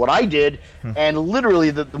that's what I did. And literally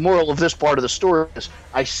the moral of this part of the story is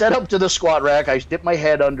I set up to the squat rack, I dip my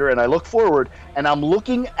head under, and I look forward, and I'm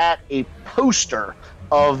looking at a poster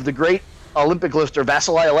of the great Olympic lifter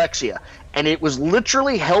Vasily Alexia, and it was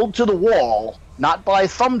literally held to the wall, not by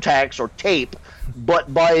thumbtacks or tape,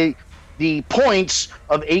 but by the points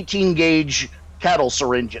of 18-gauge cattle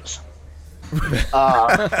syringes.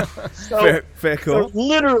 Fair cool. So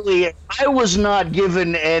literally, I was not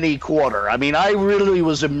given any quarter. I mean, I really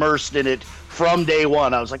was immersed in it from day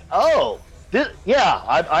one. I was like,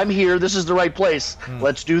 I'm here. This is the right place.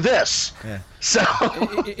 Let's do this. Yeah. So,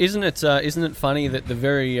 isn't it funny that the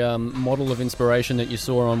very model of inspiration that you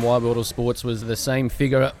saw on Wide World of Sports was the same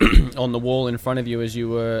figure on the wall in front of you as you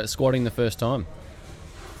were squatting the first time?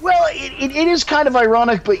 Well, it is kind of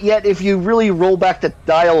ironic, but yet if you really roll back the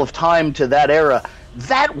dial of time to that era,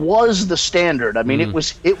 that was the standard. I mean, it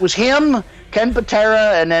was him, Ken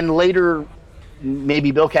Patera, and then later maybe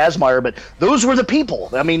Bill Kazmaier, but those were the people.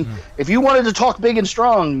 I mean, if you wanted to talk big and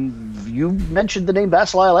strong, you mentioned the name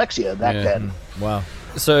Vasily Alexia back then. Wow.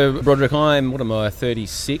 So, Broderick, I'm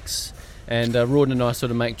 36, and Rawdon and I sort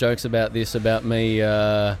of make jokes about this, about me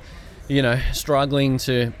struggling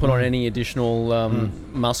to put on any additional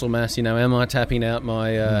muscle mass. Am I tapping out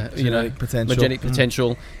my genetic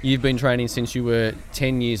potential? You've been training since you were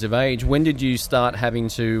 10 years of age. When did you start having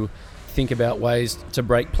to think about ways to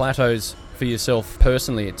break plateaus for yourself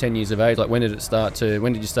personally at 10 years of age? Like, when did you start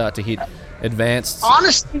to hit advanced?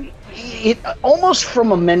 Honestly, it almost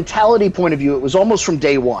from a mentality point of view, it was almost from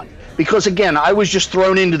day one, because again, I was just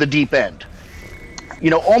thrown into the deep end.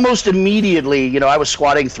 Almost immediately, I was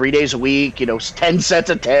squatting 3 days a week, 10 sets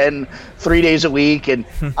of 10, 3 days a week. And,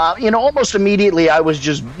 almost immediately I was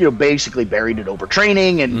just, basically buried in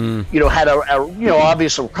overtraining and, had a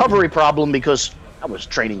obvious recovery problem because I was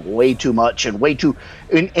training way too much and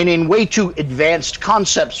in way too advanced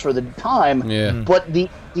concepts for the time. Yeah. But the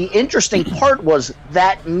interesting part was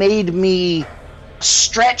that made me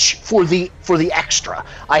stretch for the extra.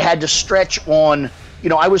 I had to stretch on.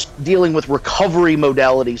 I was dealing with recovery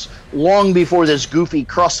modalities long before this goofy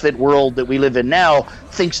CrossFit world that we live in now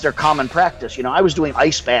thinks they're common practice. I was doing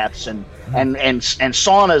ice baths and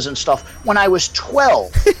saunas and stuff when I was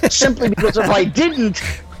 12, simply because if I didn't,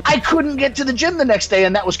 I couldn't get to the gym the next day,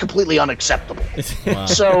 and that was completely unacceptable. Wow.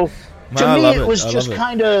 So to me, it was just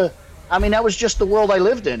kind of, that was just the world I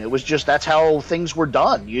lived in. It was just, that's how things were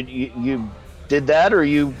done. You did that, or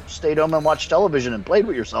you stayed home and watched television and played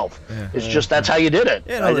with yourself. It's just that's how you did it.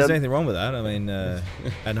 Yeah, no, there's anything wrong with that.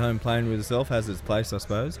 At home playing with yourself has its place, I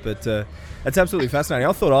suppose. But it's absolutely fascinating.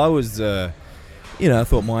 I thought I was, I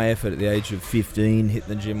thought my effort at the age of 15 hitting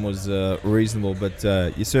the gym was reasonable. But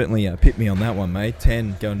you certainly pipped me on that one, mate.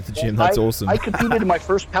 10 going to the gym, that's awesome. I competed in my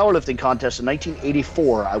first powerlifting contest in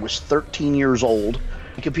 1984. I was 13 years old.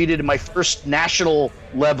 I competed in my first national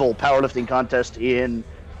level powerlifting contest in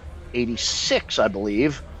 86, I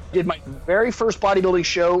believe. Did my very first bodybuilding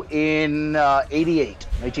show in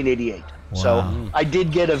 1988. Wow. So I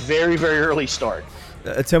did get a very, very early start.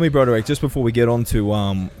 Tell me, Broderick, just before we get on to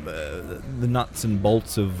the nuts and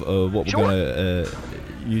bolts of what we're going to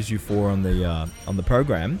use you for on the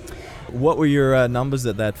program, what were your numbers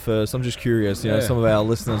at that first? I'm just curious. Some of our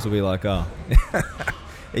listeners will be like, "Oh,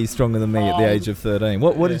 he's stronger than me at the age of 13."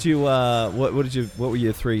 What did you? What were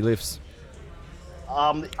your 3 lifts?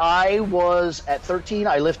 I was at 13.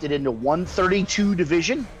 I lifted into 132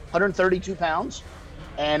 division, 132 pounds.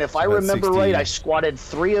 And if I remember 60, right, I squatted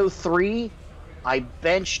 303. I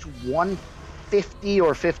benched 150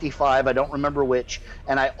 or 55. I don't remember which.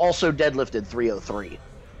 And I also deadlifted 303.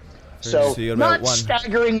 So not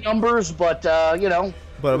staggering numbers, but,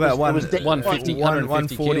 But about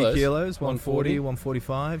 140 kilos, 140,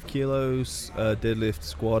 145 kilos deadlift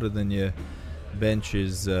squatted, then your bench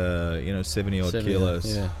is 70 odd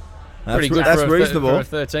kilos. Yeah. Pretty good. That's reasonable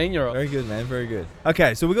for a 13-year-old. Very good, man. Very good.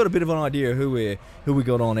 Okay, so we got a bit of an idea of who we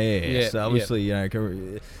got on air. Yeah, so obviously, a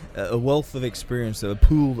wealth of experience, a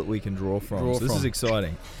pool that we can draw from. This is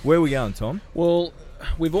exciting. Where are we going, Tom? Well,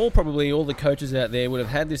 we've all the coaches out there would have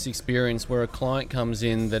had this experience where a client comes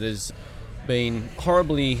in that has been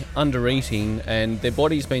horribly under-eating and their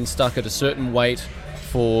body's been stuck at a certain weight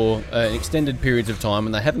for extended periods of time,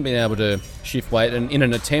 and they haven't been able to shift weight, and in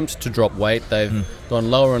an attempt to drop weight they've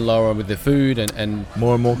gone lower and lower with their food and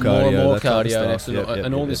more and more cardio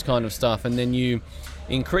and all this kind of stuff, and then you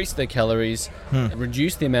increase their calories,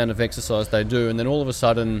 reduce the amount of exercise they do, and then all of a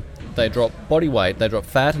sudden they drop body weight, they drop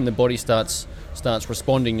fat, and the body starts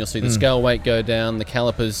responding. You'll see the scale weight go down, the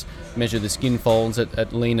calipers measure the skin folds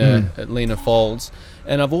at leaner folds,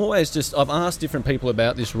 and I've asked different people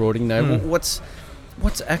about this, Rawding,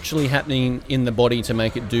 what's actually happening in the body to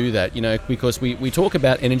make it do that, because we talk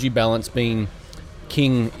about energy balance being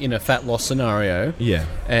king in a fat loss scenario,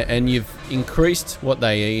 and you've increased what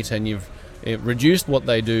they eat and you've reduced what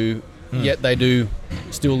they do yet they do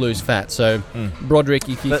still lose fat. So Broderick,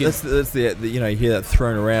 if you that's the you hear that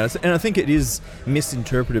thrown around, and I think it is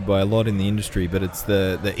misinterpreted by a lot in the industry. But it's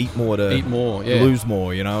the eat more to lose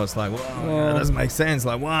more. It's like, that doesn't make sense.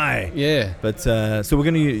 Like, why? Yeah. But so we're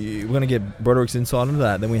gonna get Broderick's insight into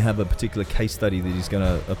that. Then we have a particular case study that he's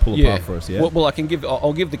gonna pull apart for us. Yeah. Well,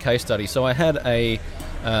 I'll give the case study. So I had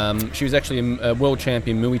she was actually a world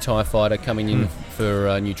champion Muay Thai fighter coming in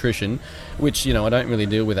for nutrition, which I don't really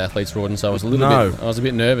deal with athletes, Rawdon, so I was a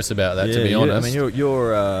bit nervous about that, to be honest. I mean,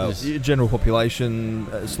 your general population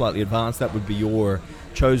slightly advanced. That would be your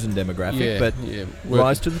chosen demographic, but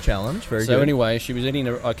rise to the challenge. Very good. So anyway, she was eating.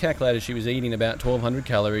 I calculated she was eating about 1,200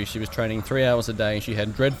 calories. She was training 3 hours a day. She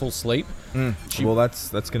had dreadful sleep. Well,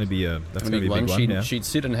 that's going to be a big one. She'd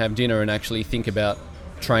sit and have dinner and actually think about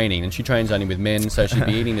training, and she trains only with men, so she'd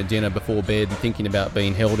be eating a dinner before bed and thinking about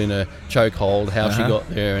being held in a chokehold, how she got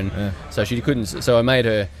there, and so she couldn't. So I made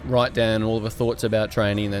her write down all of her thoughts about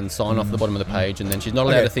training and then sign off the bottom of the page, and then she's not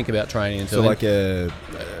allowed to think about training until like a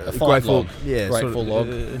grateful log,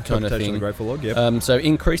 kind of thing. Grateful log, yep. So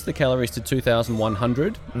increased the calories to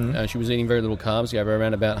 2,100. She was eating very little carbs. Gave her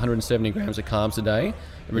around about 170 grams of carbs a day.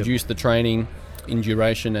 Reduced the training in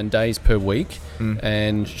duration and days per week,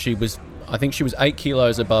 and I think she was 8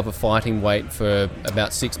 kilos above a fighting weight for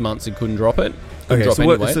about 6 months and couldn't drop it.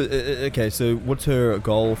 So what's her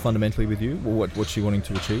goal fundamentally with you? What's she wanting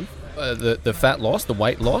to achieve? The fat loss, the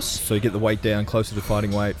weight loss. So you get the weight down closer to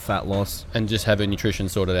fighting weight, fat loss, and just have her nutrition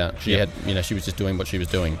sorted out. She had, she was just doing what she was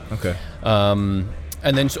doing. Okay. And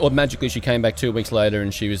then magically she came back 2 weeks later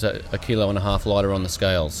and she was a 1.5 kilos lighter on the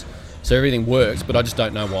scales. So everything works, but I just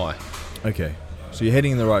don't know why. Okay. So you're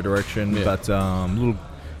heading in the right direction, but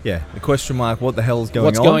the question mark, what the hell is going on?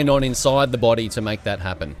 What's going on inside the body to make that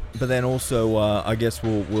happen? But then also, I guess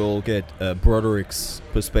we'll get Broderick's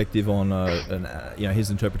perspective on his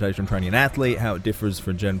interpretation of training an athlete, how it differs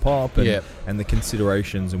for Gen Pop, and the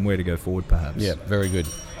considerations and where to go forward, perhaps. Yeah, very good.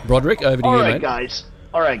 Broderick, over to you, mate.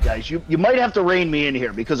 All right, guys. You might have to rein me in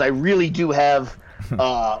here because I really do have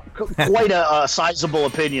quite a sizable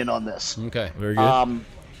opinion on this. Okay, very good.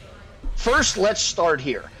 First, let's start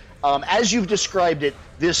here. As you've described it,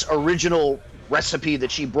 this original recipe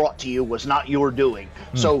that she brought to you was not your doing.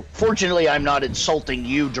 So fortunately, I'm not insulting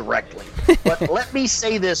you directly. But let me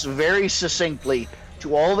say this very succinctly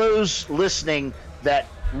to all those listening that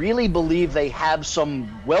really believe they have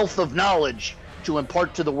some wealth of knowledge to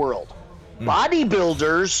impart to the world.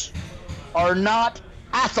 Bodybuilders are not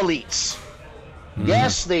athletes.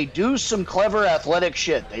 Yes, they do some clever athletic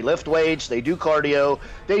shit. They lift weights, they do cardio,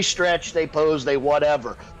 they stretch, they pose, they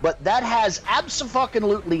whatever. But that has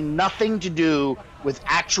absolutely nothing to do with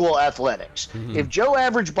actual athletics. If Joe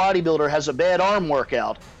Average Bodybuilder has a bad arm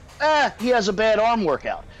workout, he has a bad arm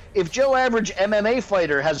workout. If Joe Average MMA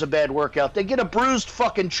fighter has a bad workout, they get a bruised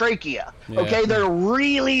fucking trachea. Okay, they're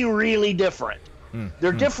really, really different.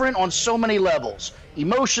 They're different on so many levels.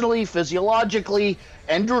 Emotionally, physiologically,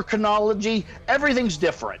 endocrinology, everything's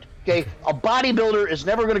different. Okay, a bodybuilder is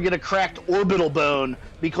never going to get a cracked orbital bone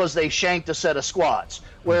because they shanked a set of squats,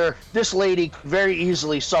 where this lady could very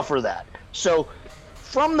easily suffer that. So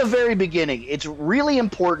from the very beginning, it's really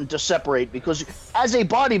important to separate, because as a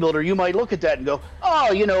bodybuilder, you might look at that and go,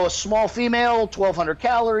 a small female, 1,200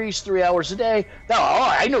 calories, 3 hours a day.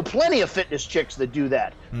 I know plenty of fitness chicks that do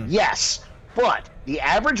that. Yes. But the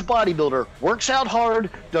average bodybuilder works out hard,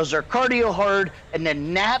 does their cardio hard, and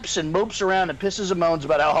then naps and mopes around and pisses and moans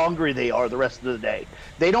about how hungry they are the rest of the day.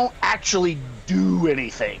 They don't actually do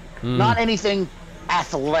anything, not anything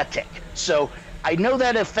athletic. So I know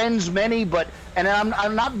that offends many, and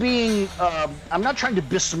I'm not trying to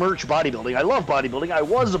besmirch bodybuilding. I love bodybuilding. I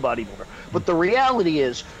was a bodybuilder. But the reality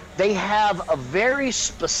is they have a very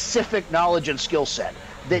specific knowledge and skill set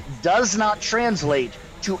that does not translate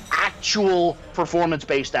to actual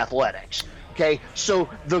performance-based athletics. Okay, so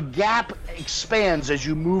the gap expands as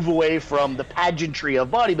you move away from the pageantry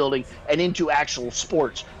of bodybuilding and into actual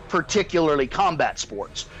sports, particularly combat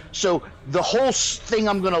sports. So the whole thing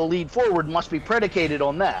I'm going to lead forward must be predicated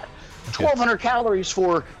on that. 1,200 calories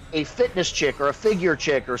for a fitness chick or a figure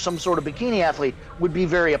chick or some sort of bikini athlete would be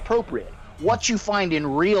very appropriate. What you find in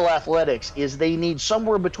real athletics is they need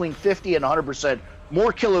somewhere between 50 and 100%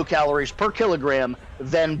 more kilocalories per kilogram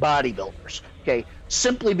than bodybuilders, okay?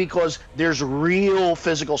 Simply because there's real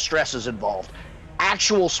physical stresses involved.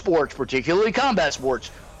 Actual sports, particularly combat sports,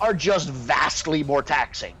 are just vastly more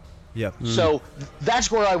taxing. Yep. So that's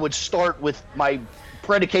where I would start with my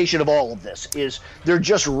predication of all of this, is they're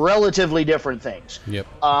just relatively different things. Yep.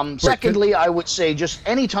 Secondly, I would say just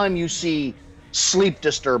anytime you see sleep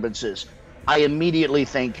disturbances, I immediately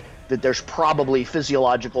think that there's probably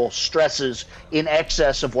physiological stresses in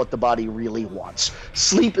excess of what the body really wants.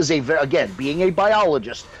 Sleep is again, being a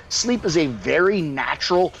biologist, sleep is a very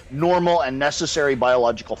natural, normal, and necessary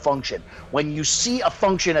biological function. When you see a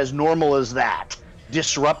function as normal as that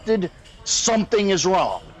disrupted, something is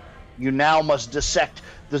wrong. You now must dissect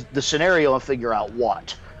the scenario and figure out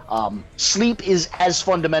what. Sleep is as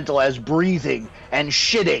fundamental as breathing and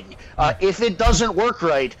shitting. If it doesn't work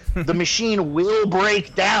right, the machine will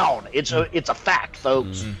break down. It's a fact,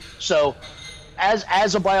 folks. So,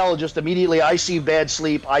 as a biologist, immediately I see bad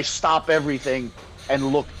sleep, I stop everything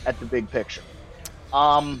and look at the big picture.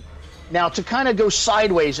 Now, to kind of go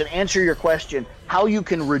sideways and answer your question, how you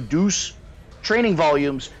can reduce training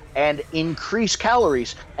volumes and increase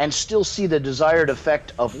calories and still see the desired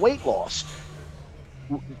effect of weight loss.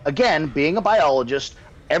 Again, being a biologist,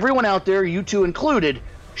 everyone out there, you two included,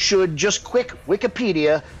 should just quick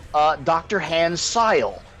Wikipedia Dr. Hans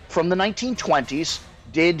Seil from the 1920s,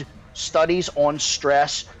 did studies on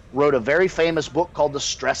stress, wrote a very famous book called The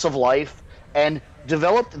Stress of Life, and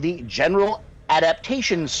developed the General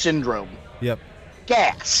Adaptation Syndrome. Yep.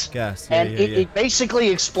 GAS. Yeah, it basically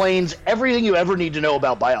explains everything you ever need to know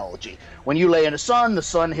about biology. When you lay in the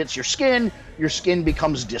sun hits your skin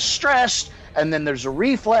becomes distressed, and then there's a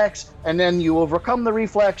reflex, and then you overcome the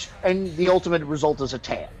reflex, and the ultimate result is a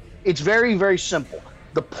tan. It's very, very simple.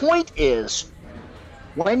 The point is,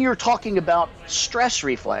 when you're talking about stress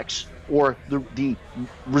reflex, or the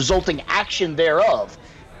resulting action thereof,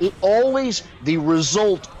 the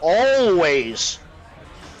result always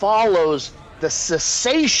follows the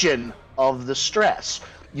cessation of the stress.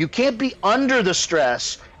 You can't be under the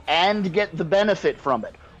stress and get the benefit from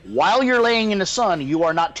it. While you're laying in the sun, you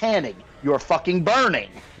are not tanning. You're fucking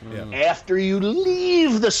burning. Yeah. After you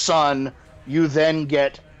leave the sun, you then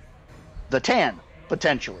get the tan,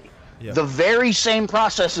 potentially. Yeah. The very same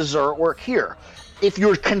processes are at work here. If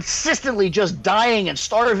you're consistently just dying and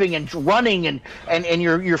starving and running and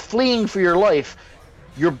you're fleeing for your life,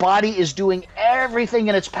 your body is doing everything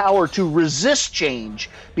in its power to resist change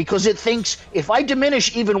because it thinks, if I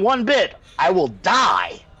diminish even one bit, I will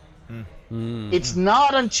die. It's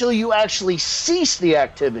not until you actually cease the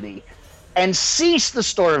activity and cease the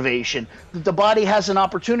starvation that the body has an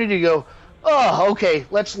opportunity to go, oh, okay,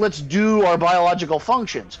 let's do our biological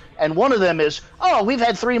functions. And one of them is, oh, we've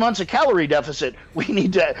had 3 months of calorie deficit. We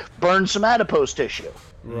need to burn some adipose tissue.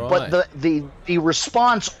 Right. But the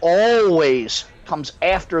response always comes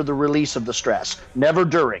after the release of the stress, never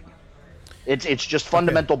during. It's just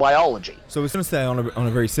fundamental biology. So I was going to say, on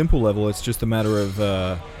a very simple level, it's just a matter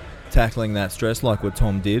of tackling that stress like what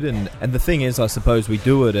Tom did, and the thing is, I suppose we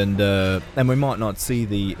do it, and we might not see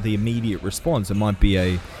the immediate response. It might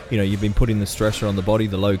be you've been putting the stressor on the body,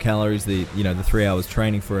 the low calories, the 3 hours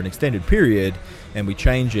training for an extended period, and we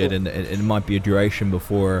change it, and it might be a duration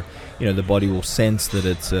before the body will sense that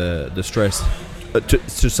it's the stress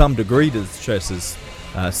to some degree the stress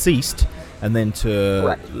has ceased, and then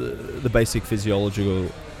to the basic physiological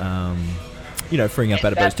freeing up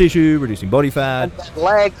adipose tissue, reducing body fat. And that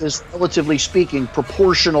lag is, relatively speaking,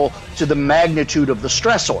 proportional to the magnitude of the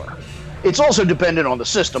stressor. It's also dependent on the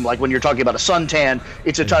system. Like when you're talking about a suntan,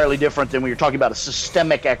 it's entirely different than when you're talking about a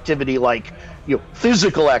systemic activity like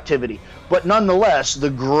physical activity. But nonetheless, the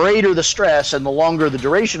greater the stress and the longer the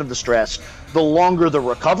duration of the stress, the longer the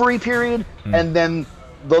recovery period, and then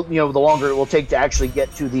the longer it will take to actually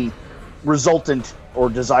get to the resultant or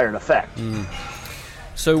desired effect.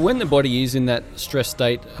 So when the body is in that stress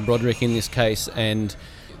state, Broderick in this case, and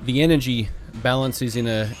the energy balance is in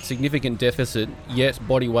a significant deficit, yet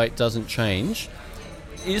body weight doesn't change,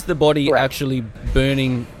 is the body actually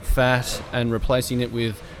burning fat and replacing it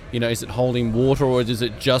with, is it holding water, or does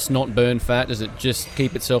it just not burn fat? Does it just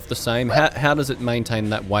keep itself the same? How does it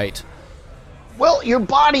maintain that weight? Well, your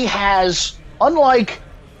body has, unlike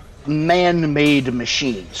man-made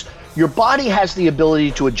machines, your body has the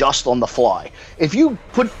ability to adjust on the fly. If you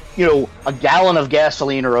put, a gallon of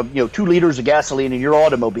gasoline or 2 liters of gasoline in your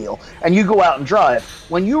automobile and you go out and drive,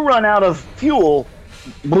 when you run out of fuel,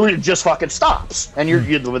 it just fucking stops. And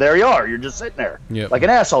there you are. You're just sitting there like an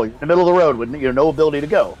asshole. You're in the middle of the road with no ability to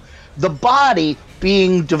go. The body,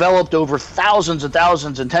 being developed over thousands and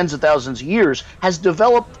thousands and tens of thousands of years, has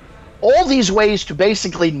developed all these ways to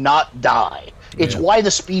basically not die. It's why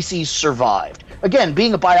the species survived. Again,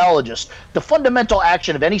 being a biologist, the fundamental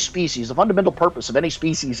action of any species, the fundamental purpose of any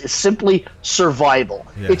species is simply survival.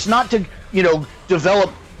 Yeah. It's not to, develop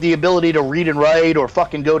the ability to read and write or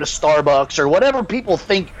fucking go to Starbucks or whatever people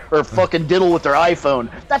think or fucking diddle with their iPhone.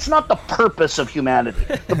 That's not the purpose of humanity.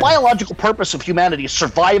 The biological purpose of humanity is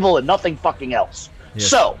survival and nothing fucking else. Yes.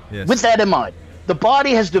 So, with that in mind, the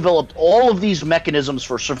body has developed all of these mechanisms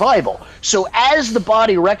for survival. So as the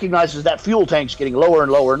body recognizes that fuel tank's getting lower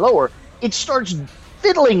and lower and lower, it starts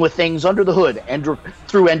fiddling with things under the hood and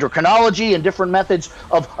through endocrinology and different methods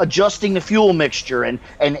of adjusting the fuel mixture and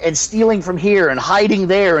stealing from here and hiding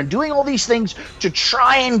there and doing all these things to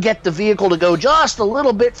try and get the vehicle to go just a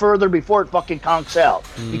little bit further before it fucking conks out.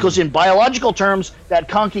 Because in biological terms, that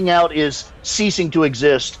conking out is ceasing to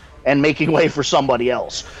exist and making way for somebody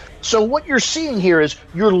else. So what you're seeing here is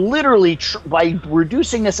you're literally, by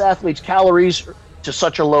reducing this athlete's calories to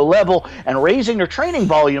such a low level and raising their training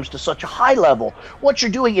volumes to such a high level, what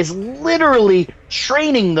you're doing is literally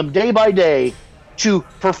training them day by day to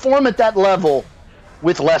perform at that level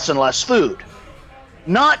with less and less food.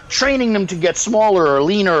 Not training them to get smaller or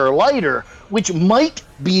leaner or lighter, which might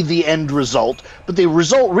be the end result, but the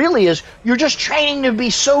result really is you're just training them to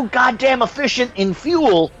be so goddamn efficient in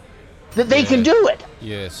fuel that they can do it.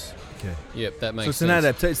 Yes. Okay. Yep, that makes sense. So it's an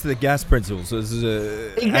adaptation to the gas principle. So this is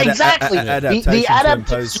exactly. The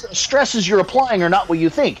adaptive stresses you're applying are not what you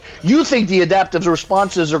think. You think the adaptive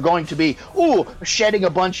responses are going to be, shedding a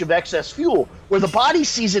bunch of excess fuel, where the body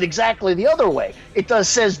sees it exactly the other way. It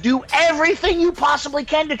says do everything you possibly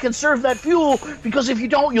can to conserve that fuel, because if you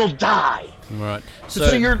don't, you'll die. Right.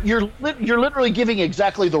 So you're literally giving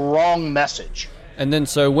exactly the wrong message. And then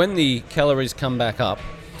so when the calories come back up,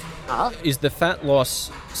 is the fat loss,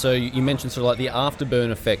 so you mentioned sort of like the afterburn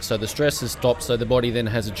effect, so the stress has stopped, so the body then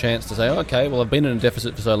has a chance to say, okay, well, I've been in a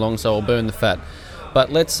deficit for so long, so I'll burn the fat.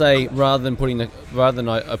 But let's say rather than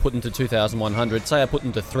I put them to 2,100, say I put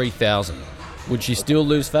them to 3,000, would she still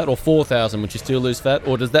lose fat? Or 4,000, would she still lose fat?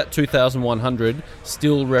 Or does that 2,100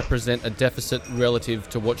 still represent a deficit relative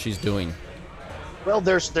to what she's doing? Well,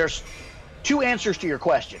 there's two answers to your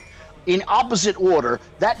question. In opposite order,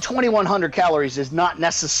 that 2,100 calories is not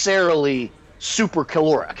necessarily super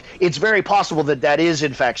caloric. It's very possible that is,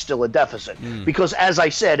 in fact, still a deficit. Because, as I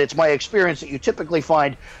said, it's my experience that you typically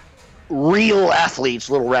find real athletes,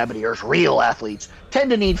 little rabbit ears, real athletes, tend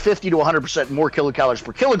to need 50 to 100% more kilocalories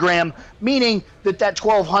per kilogram, meaning that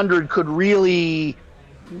 1,200 could really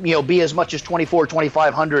be as much as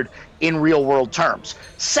 2,500 in real-world terms.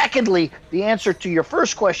 Secondly, the answer to your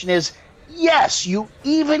first question is, yes, you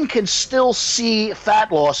even can still see fat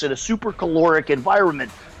loss in a supercaloric environment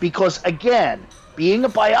because, again, being a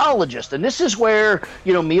biologist, and this is where,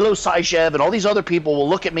 Milo Saishev and all these other people will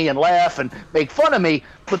look at me and laugh and make fun of me,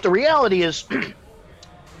 but the reality is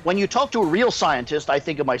when you talk to a real scientist, I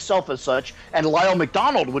think of myself as such, and Lyle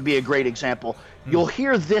McDonald would be a great example, you'll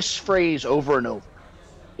hear this phrase over and over.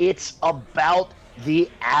 It's about the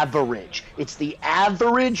average. It's the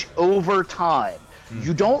average over time.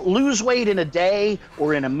 You don't lose weight in a day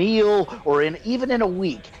or in a meal or even in a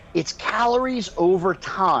week. It's calories over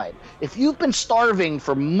time. If you've been starving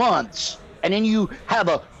for months and then you have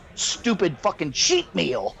a stupid fucking cheat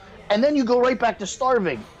meal and then you go right back to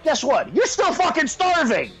starving, guess what? You're still fucking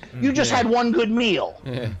starving. You just had one good meal.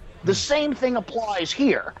 The same thing applies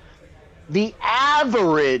here. The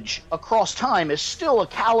average across time is still a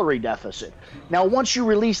calorie deficit. Now, once you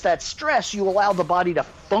release that stress, you allow the body to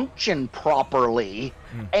function properly,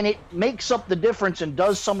 and it makes up the difference and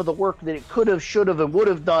does some of the work that it could have, should have, and would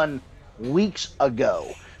have done weeks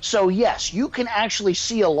ago. So, yes, you can actually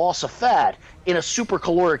see a loss of fat in a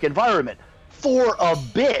supercaloric environment for a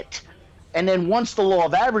bit. And then once the law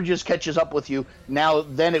of averages catches up with you,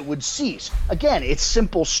 then it would cease. Again, it's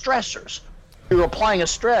simple stressors. You're applying a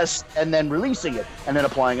stress and then releasing it, and then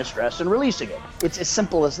applying a stress and releasing it. It's as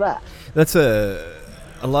simple as that.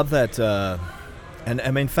 I love that, and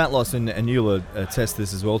I mean, fat loss, and you'll attest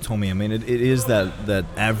this as well, Tommy. I mean, it is that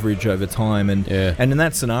average over time, and in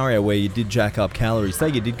that scenario where you did jack up calories, say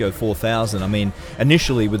you did go 4,000. I mean,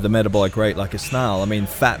 initially with the metabolic rate like a snail, I mean,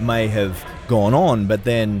 fat may have gone on, but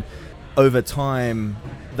then over time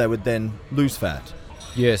they would then lose fat.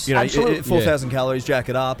 Yes, 4,000 calories, jack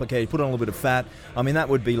it up. Okay, put on a little bit of fat. I mean, that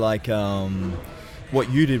would be like what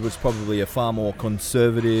you did was probably a far more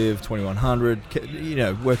conservative 2,100.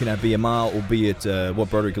 Working out BMR, albeit what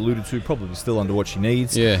Broderick alluded to, probably still under what she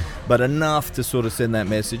needs. Yeah, but enough to sort of send that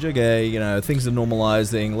message. Okay, things are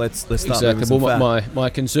normalizing. Let's start moving some fat. My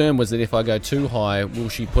concern was that if I go too high, will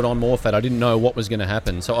she put on more fat? I didn't know what was going to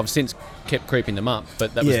happen, so I've since kept creeping them up.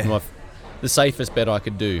 But that was the safest bet I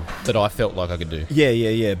could do, that I felt like I could do.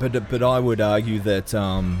 Yeah. But I would argue that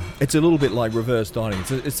it's a little bit like reverse dieting. It's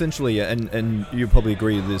essentially, and you probably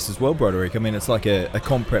agree with this as well, Broderick. I mean, it's like a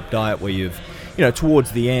comp prep diet where you've,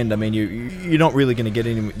 towards the end, I mean, you're not really going to get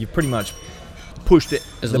any. You've pretty much pushed it,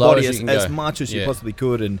 the body as much as you possibly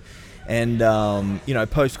could, and And,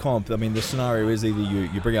 post-comp, I mean, the scenario is either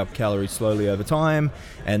you bring up calories slowly over time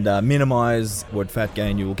and minimize what fat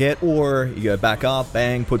gain you will get, or you go back up,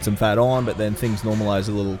 bang, put some fat on, but then things normalize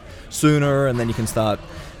a little sooner, and then you can start,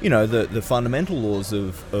 the fundamental laws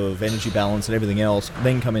of energy balance and everything else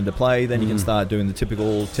then come into play. Then you can start doing the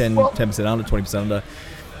typical 10% under, 20% under.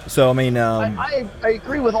 So, I mean... I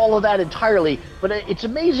agree with all of that entirely, but it's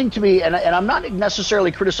amazing to me, and I'm not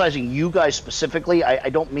necessarily criticizing you guys specifically. I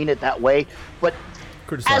don't mean it that way, but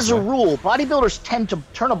as a rule, bodybuilders tend to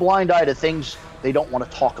turn a blind eye to things they don't want to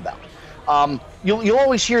talk about. You'll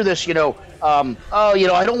always hear this, I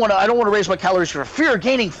don't want to raise my calories for fear of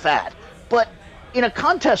gaining fat. But in a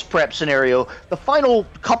contest prep scenario, the final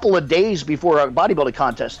couple of days before a bodybuilding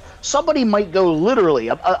contest, somebody might go literally,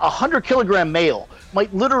 a 100-kilogram male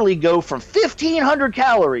might literally go from 1,500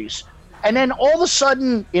 calories, and then all of a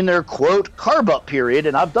sudden, in their, quote, carb-up period,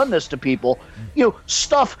 and I've done this to people,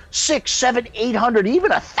 stuff 600, 700, 800,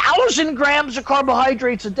 even 1,000 grams of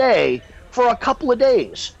carbohydrates a day for a couple of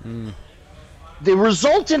days. The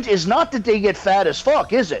resultant is not that they get fat as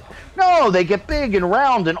fuck, is it? No, they get big and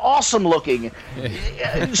round and awesome looking.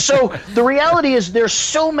 So the reality is there's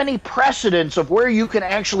so many precedents of where you can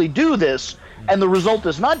actually do this, and the result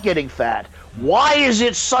is not getting fat. Why is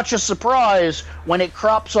it such a surprise when it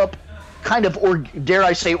crops up kind of, or dare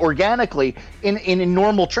I say, organically in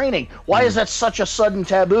normal training? Why is that such a sudden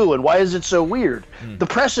taboo, and why is it so weird? The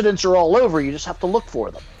precedents are all over. You just have to look for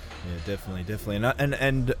them. Yeah, definitely.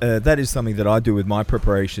 And that is something that I do with my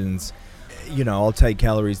preparations. I'll take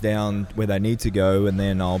calories down where they need to go, and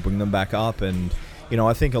then I'll bring them back up. And,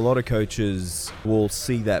 I think a lot of coaches will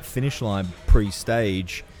see that finish line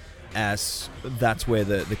pre-stage as that's where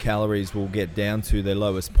the calories will get down to their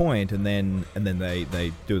lowest point, and then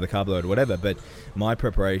they do the carb load or whatever. But my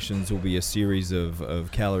preparations will be a series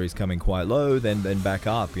of calories coming quite low, then back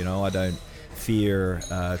up. I don't fear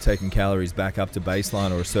taking calories back up to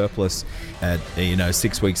baseline or a surplus at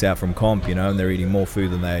 6 weeks out from comp, and they're eating more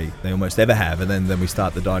food than they almost ever have, and then we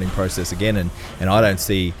start the dieting process again, and I don't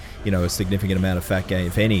see a significant amount of fat gain,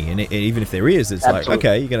 if any, and even if there is, it's Absolutely. Like,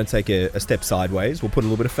 okay, you're going to take a step sideways, we'll put a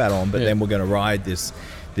little bit of fat on, but then we're going to ride this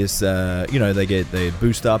they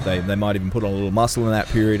boost up, they might even put on a little muscle in that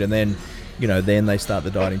period, and then then they start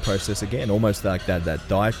the dieting process again, almost like that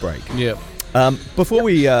diet break. Yeah. Before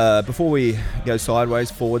we go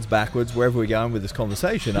sideways, forwards, backwards, wherever we're going with this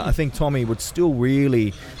conversation, I think Tommy would still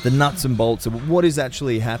really the nuts and bolts of what is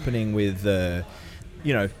actually happening with,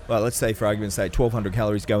 let's say for argument's sake, 1,200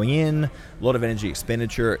 calories going in, a lot of energy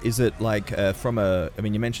expenditure. Is it like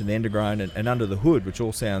you mentioned the endocrine and under the hood, which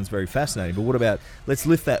all sounds very fascinating, but what about, let's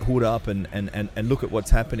lift that hood up and look at what's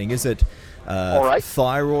happening. Is it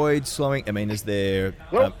thyroid slowing? I mean, is there?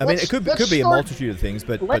 It could be a multitude of things,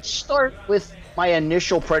 but let's start with my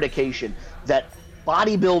initial predication that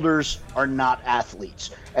bodybuilders are not athletes,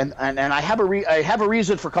 and I have a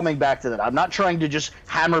reason for coming back to that. I'm not trying to just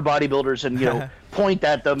hammer bodybuilders and point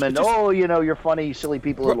at them and you're funny, silly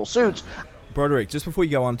people in little suits. Broderick, just before you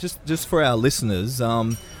go on, just for our listeners,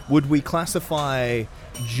 would we classify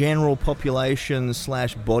general population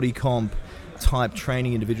 / body comp type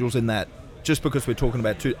training individuals in that? Just because we're talking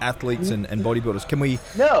about two athletes and bodybuilders, can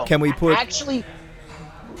we put... Actually,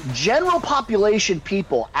 general population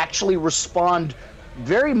people actually respond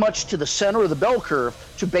very much to the center of the bell curve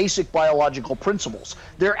to basic biological principles.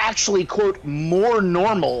 They're actually, quote, more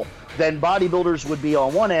normal than bodybuilders would be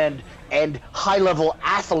on one end and high-level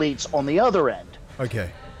athletes on the other end. Okay.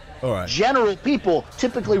 All right. General people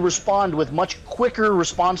typically respond with much quicker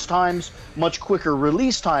response times, much quicker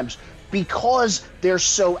release times, because they're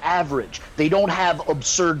so average. They don't have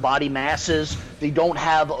absurd body masses. They don't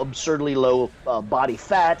have absurdly low body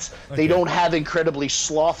fats. Okay. They don't have incredibly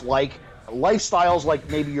sloth-like lifestyles like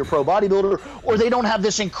maybe your pro bodybuilder, or they don't have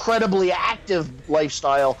this incredibly active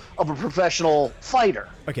lifestyle of a professional fighter.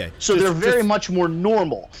 Okay. So they're very much more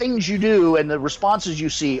normal. Things you do and the responses you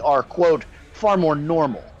see are, quote, far more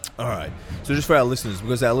normal. All right. So just for our listeners,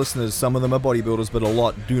 because our listeners, some of them are bodybuilders, but a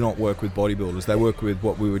lot do not work with bodybuilders. They work with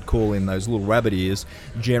what we would call in those little rabbit ears,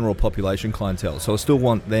 general population clientele. So I still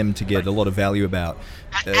want them to get a lot of value about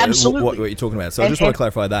what you're talking about. So I just want to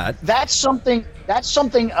clarify that. That's something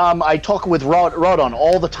I talk with Rod on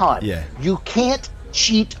all the time. Yeah. You can't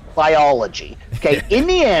cheat biology. Okay. In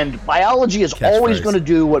the end, biology is always going to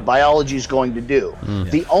do what biology is going to do.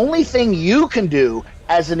 The only thing you can do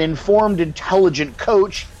as an informed, intelligent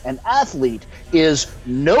coach and athlete is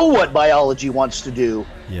know what biology wants to do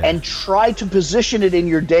and try to position it in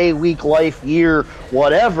your day, week, life, year,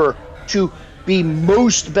 whatever, to be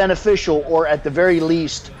most beneficial, or at the very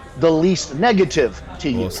least the least negative to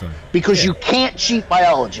you. Because you can't cheat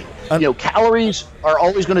biology. Calories are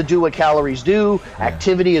always going to do what calories do.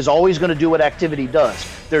 Activity is always going to do what activity does.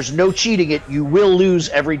 There's no cheating it. You will lose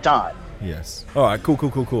every time. Yes. All right, cool.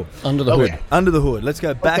 Under the hood. Under the hood. Let's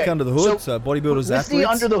go back under the hood. So bodybuilders, with athletes. The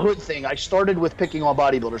under the hood thing, I started with picking on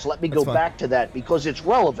bodybuilders. Let me go back to that because it's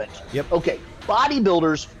relevant. Yep. Okay.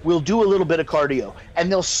 Bodybuilders will do a little bit of cardio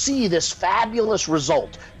and they'll see this fabulous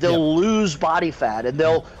result. They'll lose body fat and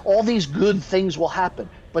all these good things will happen.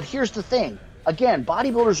 But here's the thing. Again,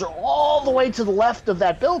 bodybuilders are all the way to the left of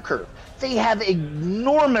that bell curve. They have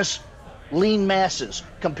enormous lean masses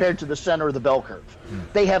compared to the center of the bell curve.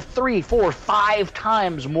 They have 3, 4, 5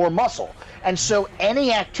 times more muscle. And so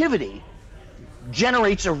any activity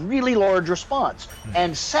generates a really large response.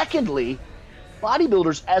 And secondly,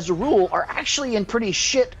 bodybuilders, as a rule, are actually in pretty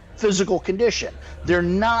shit physical condition. They're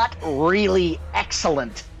not really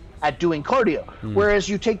excellent at doing cardio. Whereas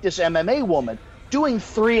you take this MMA woman, doing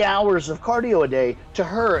 3 hours of cardio a day to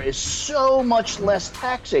her is so much less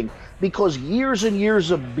taxing because years and years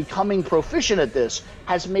of becoming proficient at this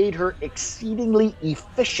has made her exceedingly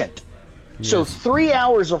efficient. Yes. So 3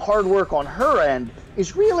 hours of hard work on her end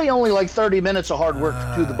is really only like 30 minutes of hard work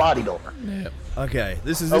to the bodybuilder. Yeah. Okay,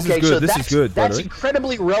 this is good. So this is good. That's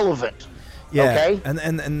incredibly relevant. Yeah, okay?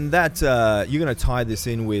 and that you're going to tie this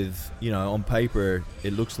in with, on paper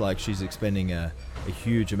it looks like she's expending a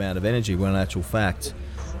huge amount of energy, when in actual fact,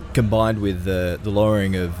 combined with the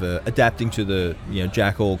lowering of adapting to the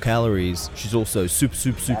jack all calories, she's also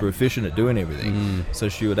super efficient at doing everything. So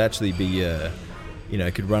she would actually be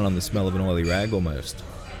could run on the smell of an oily rag almost.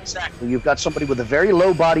 Exactly. You've got somebody with a very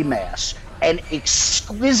low body mass and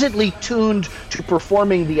exquisitely tuned to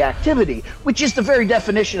performing the activity, which is the very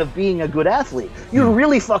definition of being a good athlete. You're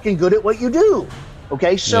really fucking good at what you do.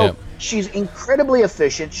 Okay, so she's incredibly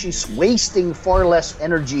efficient. She's wasting far less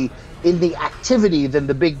energy in the activity than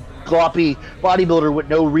the big gloppy bodybuilder with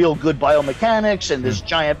no real good biomechanics and this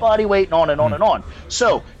giant body weight and on and on and on.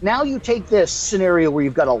 So now you take this scenario where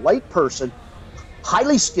you've got a light person,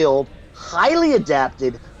 highly skilled, highly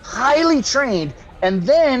adapted, highly trained, and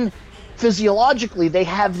then physiologically they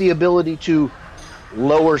have the ability to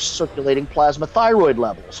lower circulating plasma thyroid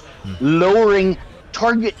levels, lowering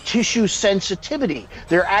target tissue sensitivity.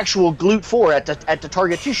 Their actual GLUT4 at the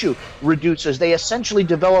target tissue reduces. They essentially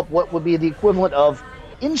develop what would be the equivalent of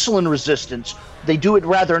insulin resistance. They do it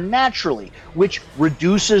rather naturally, which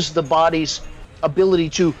reduces the body's ability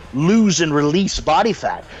to lose and release body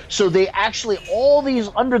fat. So they actually, all these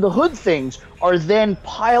under the hood things are then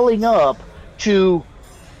piling up to,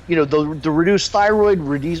 the reduced thyroid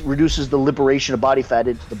reduces the liberation of body fat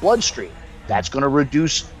into the bloodstream. That's going to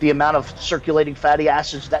reduce the amount of circulating fatty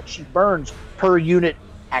acids that she burns per unit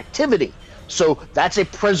activity. So that's a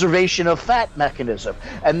preservation of fat mechanism.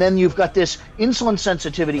 And then you've got this insulin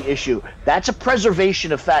sensitivity issue. That's a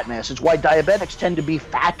preservation of fat mass. It's why diabetics tend to be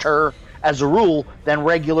fatter as a rule than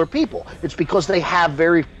regular people. It's because they have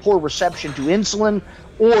very poor reception to insulin,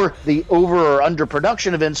 or the over or under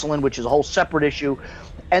production of insulin, which is a whole separate issue.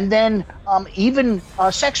 And then even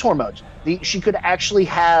sex hormones. She could actually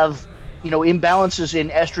have imbalances in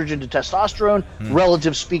estrogen to testosterone,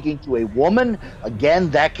 relative speaking, to a woman.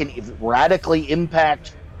 Again, that can radically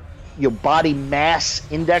impact body mass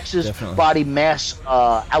indexes, body mass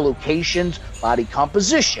allocations, body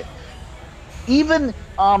composition. Even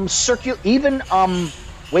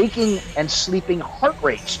waking and sleeping heart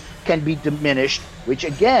rates can be diminished, which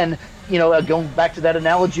again, going back to that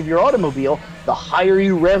analogy of your automobile, the higher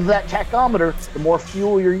you rev that tachometer, the more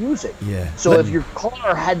fuel you're using. Yeah. So if your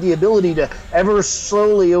car had the ability to ever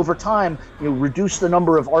slowly over time, reduce the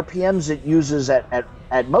number of RPMs it uses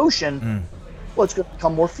at motion, well, it's going to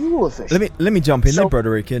become more fuel efficient. Let me jump in there,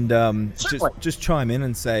 Broderick, and just chime in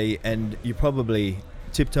and say, and you're probably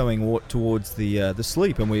tiptoeing towards the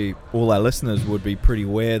sleep, and all our listeners would be pretty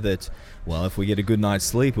aware that, well, if we get a good night's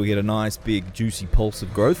sleep, we get a nice big juicy pulse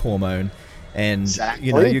of growth hormone, and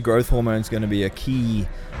your growth hormone is going to be a key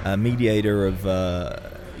mediator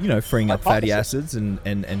of freeing up fatty acids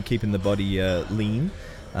and keeping the body lean.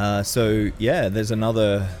 So there's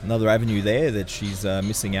another avenue there that she's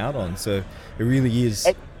missing out on. So it really is.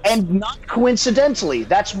 And not coincidentally,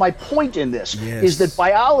 that's my point in this, is that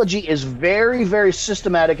biology is very, very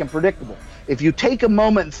systematic and predictable. If you take a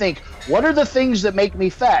moment and think, what are the things that make me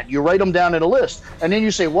fat? You write them down in a list. And then you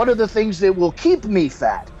say, what are the things that will keep me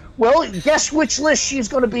fat? Well, guess which list she's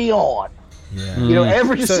going to be on. Yeah.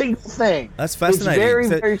 Every single thing. That's fascinating. It's very,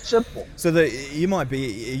 very simple. So are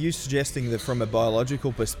you suggesting that from a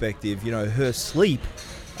biological perspective, her sleep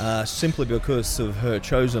simply because of her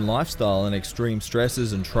chosen lifestyle and extreme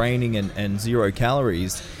stresses and training and 0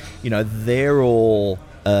 calories, they're all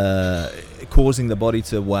causing the body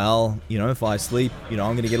to, if I sleep, I'm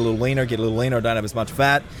going to get a little leaner, I don't have as much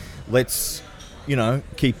fat. Let's,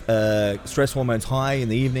 keep stress hormones high in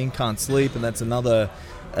the evening, can't sleep, and that's another,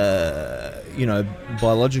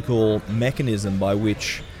 biological mechanism by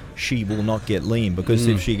which she will not get lean, because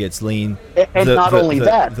if she gets lean, and the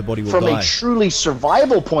body will from die. A truly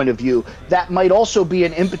survival point of view, that might also be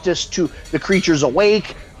an impetus to the creature's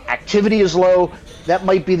awake, activity is low. That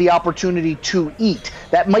might be the opportunity to eat.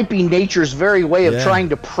 That might be nature's very way of trying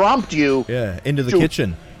to prompt you into the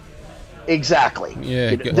kitchen. Exactly.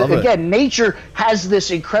 Again, nature has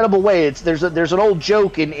this incredible way. There's an old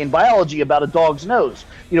joke in biology about a dog's nose.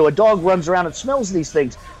 A dog runs around and smells these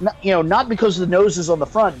things. Not because the nose is on the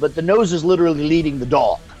front, but the nose is literally leading the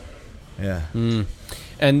dog. Yeah.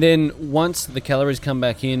 And then once the calories come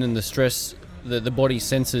back in and the stress, the body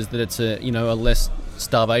senses that it's a less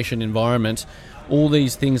starvation environment. All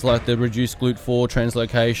these things like the reduced GLUT4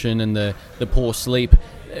 translocation and the poor sleep,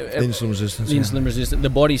 insulin resistance, the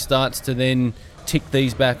body starts to then tick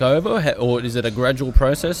these back over, or is it a gradual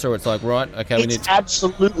process, or it's like, right, okay, it's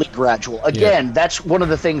absolutely gradual. Again, that's one of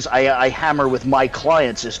the things I hammer with my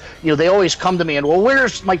clients is, they always come to me and, well,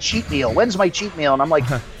 where's my cheat meal? When's my cheat meal? And I'm like,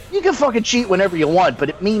 you can fucking cheat whenever you want, but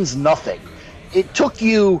it means nothing. It took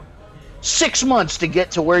you 6 months to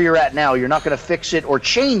get to where you're at now. You're not going to fix it or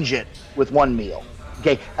change it with one meal.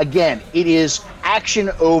 Okay, again, it is action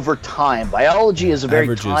over time. Biology is a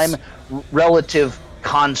very time-relative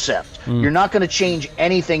concept. You're not going to change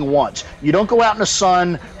anything once. You don't go out in the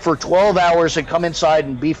sun for 12 hours and come inside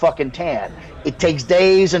and be fucking tan. It takes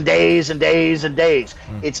days and days and days and days.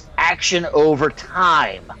 It's action over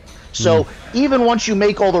time. So even once you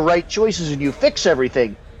make all the right choices and you fix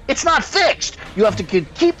everything, it's not fixed. You have to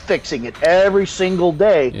keep fixing it every single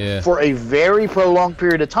day for a very prolonged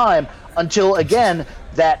period of time until, again,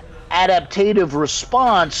 that adaptive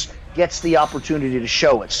response gets the opportunity to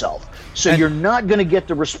show itself. So you're not going to get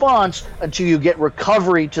the response until you get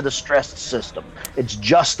recovery to the stressed system. It's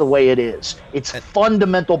just the way it is. It's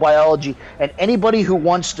fundamental biology, and anybody who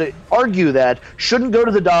wants to argue that shouldn't go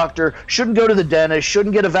to the doctor, shouldn't go to the dentist,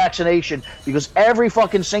 shouldn't get a vaccination, because every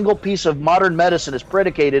fucking single piece of modern medicine is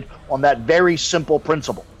predicated on that very simple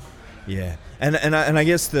principle. Yeah, and I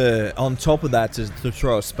guess on top of that, to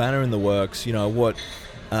throw a spanner in the works, what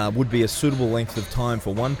would be a suitable length of time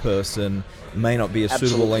for one person may not be a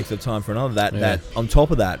suitable length of time for another. That on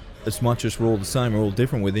top of that, as much as we're all the same, we're all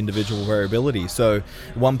different with individual variability. So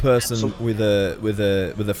one person with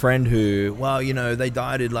a friend who, they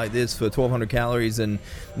dieted like this for 1,200 calories, and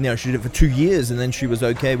she did it for 2 years, and then she was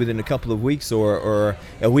okay within a couple of weeks or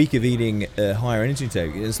a week of eating a higher energy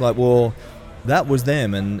intake. It's like, well, that was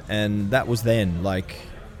them, and that was then. Like,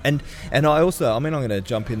 and I also, I'm going to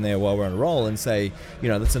jump in there while we're on a roll and say,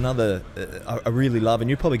 that's another I really love, and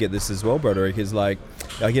you probably get this as well, Broderick, is like,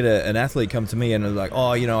 I get an athlete come to me and they're like,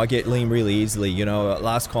 I get lean really easily.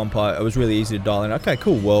 Last comp, it was really easy to dial in. Okay,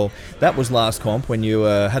 cool. Well, that was last comp when you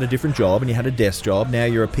had a different job and you had a desk job. Now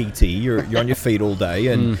you're a PT. You're on your feet all day,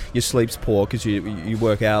 and your sleep's poor because you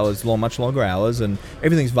work much longer hours, and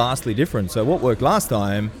everything's vastly different. So what worked last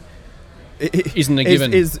time isn't a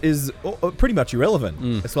given. Is pretty much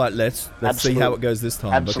irrelevant. It's like let's see how it goes this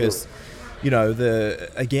time. Because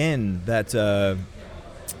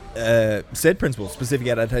SAID principle, specific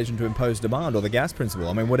adaptation to imposed demand, or the GAS principle.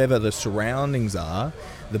 I mean, whatever the surroundings are,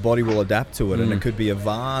 the body will adapt to it, and it could be a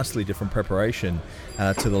vastly different preparation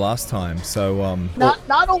to the last time. So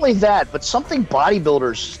not only that, but something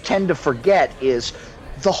bodybuilders tend to forget is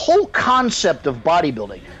the whole concept of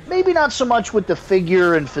bodybuilding. Maybe not so much with the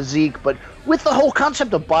figure and physique, but with the whole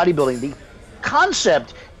concept of bodybuilding. The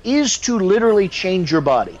concept is to literally change your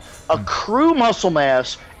body, accrue muscle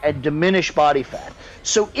mass, and diminish body fat.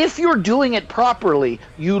 So if you're doing it properly,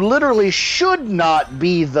 you literally should not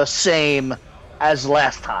be the same as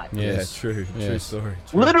last time. Yes. Yeah, true. Yes. True story.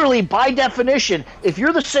 True. Literally, by definition, if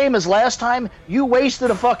you're the same as last time, you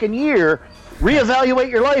wasted a fucking year. Reevaluate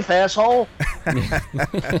your life, asshole.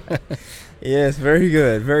 Yes, very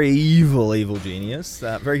good. Very evil genius.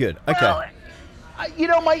 Very good. Okay.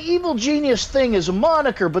 Well, my evil genius thing is a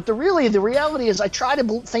moniker, but the reality is I try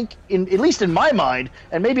to think, at least in my mind,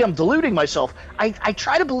 and maybe I'm deluding myself, I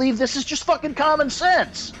try to believe this is just fucking common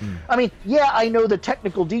sense. I mean, I know the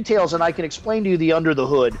technical details and I can explain to you the under the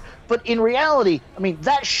hood, but in reality, I mean,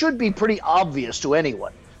 that should be pretty obvious to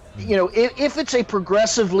anyone. If it's a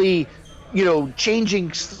progressively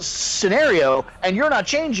changing scenario and you're not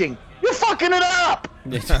changing, you're fucking it up.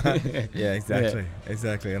 Yeah, exactly.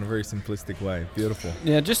 Exactly, in a very simplistic way. Beautiful.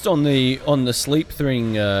 Yeah, just on the sleep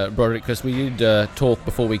thing, Broderick, because we did talk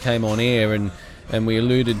before we came on air, and we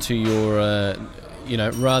alluded to your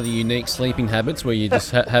rather unique sleeping habits where you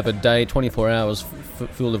just have a day, 24 hours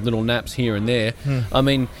full of little naps here and there. I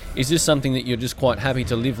mean, is this something that you're just quite happy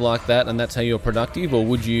to live like that, and that's how you're productive, or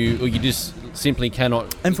you just simply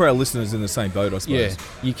cannot? And for our listeners in the same boat, I suppose. Yeah,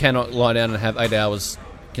 you cannot lie down and have 8 hours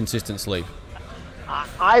consistent sleep.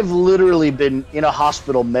 I've literally been in a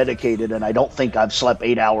hospital medicated, and I don't think I've slept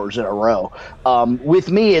 8 hours in a row. With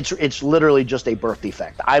me, it's literally just a birth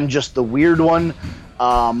defect. I'm just the weird one.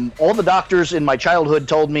 All the doctors in my childhood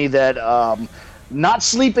told me that not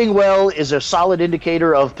sleeping well is a solid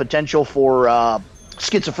indicator of potential for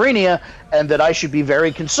schizophrenia, and that I should be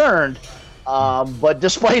very concerned. But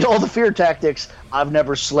despite all the fear tactics, I've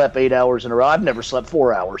never slept 8 hours in a row. I've never slept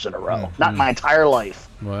 4 hours in a row. Not my entire life.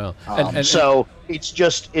 Wow. So it's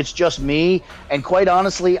just me, and quite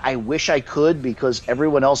honestly, I wish I could, because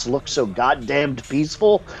everyone else looks so goddamn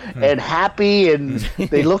peaceful and happy, and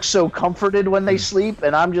they look so comforted when they sleep,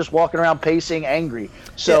 and I'm just walking around pacing, angry.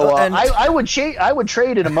 So I would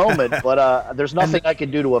trade in a moment, but there's nothing I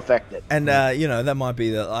can do to affect it. And that might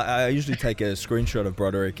be that. I usually take a screenshot of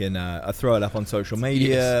Broderick and I throw it up on social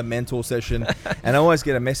media, mentor session, and I always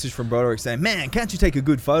get a message from Broderick saying, "Man, can't you take a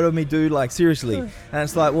good photo of me, dude? Like, seriously." And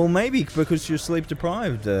it's like, well, maybe because you're sleep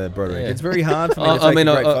deprived, Broderick. It's very hard for me to take a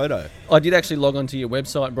great photo. I did actually log onto your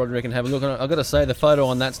website, Broderick, and have a look. I've got to say, the photo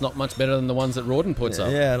on that's not much better than the ones that Rawdon puts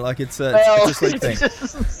up. Yeah, like it's a sleep thing.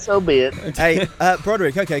 So be it. Hey,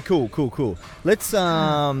 Broderick. Okay, cool. Let's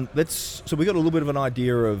so we got a little bit of an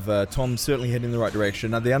idea of Tom certainly heading in the right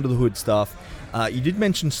direction. The under the hood stuff. You did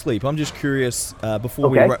mention sleep. I'm just curious, before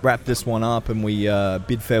we wrap this one up and we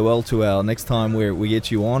bid farewell to our next time we get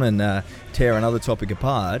you on and tear another topic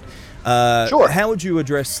apart. Sure. How would you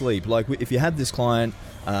address sleep? Like, if you had this client,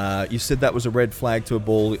 you said that was a red flag to a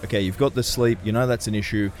ball. Okay, you've got the sleep. You know that's an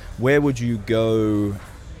issue. Where would you go?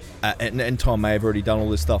 And Tom may have already done all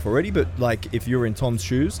this stuff already, but like if you're in Tom's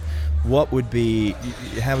shoes, how would you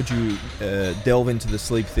delve into the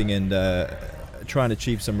sleep thing and try and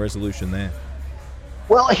achieve some resolution there?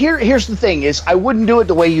 Well, here's the thing: is I wouldn't do it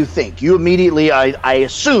the way you think. You immediately,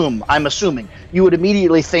 I'm assuming you would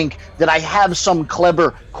immediately think that I have some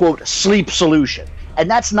clever quote sleep solution,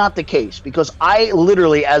 and that's not the case, because I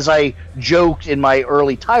literally, as I joked in my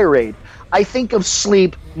early tirade, I think of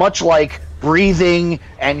sleep much like breathing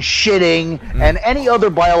and shitting and any other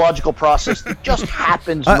biological process that just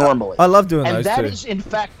happens normally. I love doing those and that too. is in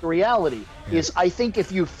fact the reality. Is I think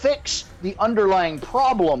if you fix the underlying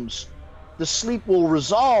problems, the sleep will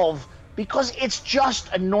resolve, because it's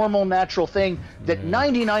just a normal, natural thing that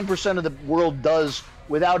 99% of the world does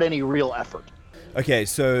without any real effort. Okay,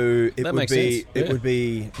 so it would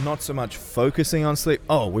be not so much focusing on sleep.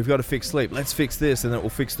 Oh, we've got to fix sleep. Let's fix this, and it will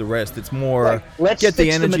fix the rest. It's more let's get fix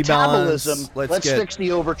the energy metabolism. balance. Let's fix the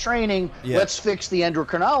overtraining. Yeah. Let's fix the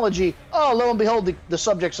endocrinology. Oh, lo and behold, the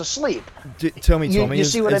subject's asleep. Tell me, Tommy, you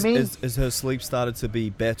see what I mean? Has her sleep started to be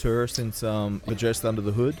better since Just Under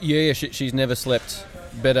the Hood? Yeah, she's never slept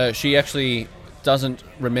better. She actually doesn't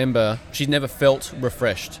remember. She's never felt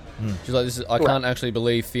refreshed. She's like, I can't actually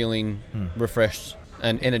believe feeling refreshed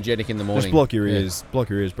and energetic in the morning. Just block your ears,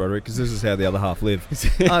 Broderick, because this is how the other half live.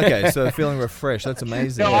 Okay, so feeling refreshed, that's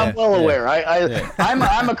amazing. No, I'm well aware.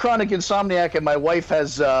 I'm a chronic insomniac, and my wife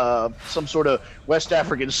has some sort of West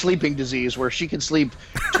African sleeping disease where she can sleep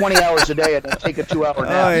 20 hours a day and then take a 2-hour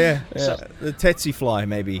nap. Oh, yeah. So, the tsetse fly,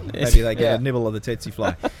 maybe. Maybe they get a nibble of the tsetse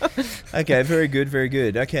fly. Okay, very good, very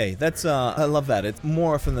good. Okay, that's I love that. It's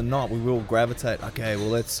more often than not, we will gravitate. Okay, well,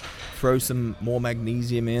 let's throw some more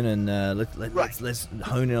magnesium in and let's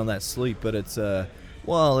hone in on that sleep. But it's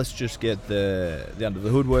let's just get the under the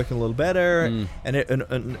hood working a little better,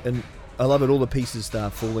 and I love it. All the pieces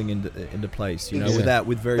start falling into place,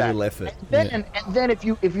 with very little effort. And then if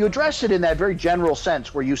you address it in that very general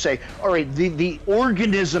sense, where you say, all right, the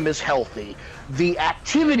organism is healthy, the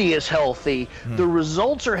activity is healthy, the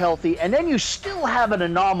results are healthy, and then you still have an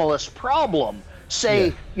anomalous problem.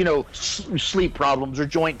 Say, sleep problems or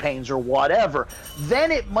joint pains or whatever,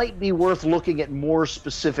 then it might be worth looking at more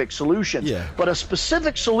specific solutions. Yeah. But a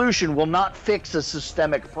specific solution will not fix a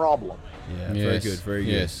systemic problem. Yeah, very good, very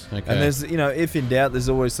good. Yes, okay. And there's, if in doubt, there's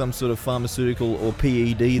always some sort of pharmaceutical or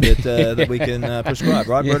PED that we can prescribe,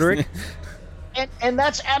 right, Broderick? And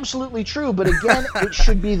that's absolutely true, but again, it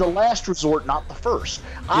should be the last resort, not the first.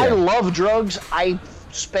 I love drugs. I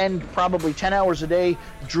spend probably 10 hours a day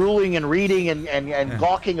drooling and reading and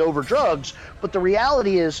gawking over drugs, but the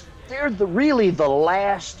reality is they're really the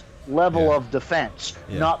last level of defense,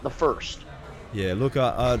 not the first. Yeah, look,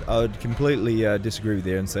 I'd completely disagree with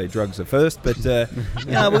you and say drugs are first, but we're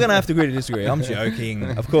going to have to agree to disagree. I'm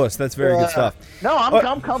joking. Of course, that's very good stuff. No,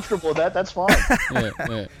 I'm comfortable with that. That's fine.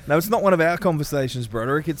 No, it's not one of our conversations,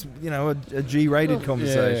 Broderick. It's, a G-rated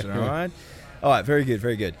conversation, all right? All right, very good,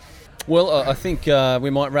 very good. Well, I think we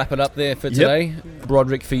might wrap it up there for today.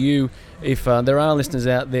 Broderick, for you, if there are listeners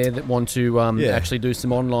out there that want to actually do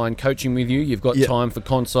some online coaching with you, you've got time for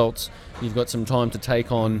consults, you've got some time to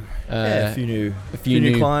take on a few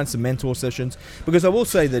new clients, some mentor sessions. Because I will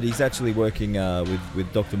say that he's actually working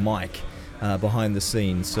with Dr. Mike behind the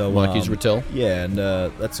scenes. So Mike Israetel. Yeah, and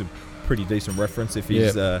that's a pretty decent reference if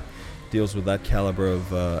he deals with that caliber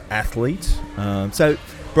of athlete. So,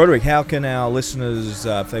 Broderick, how can our listeners,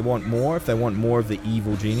 if they want more of the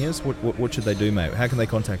Evil Genius, what should they do, mate? How can they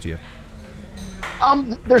contact you?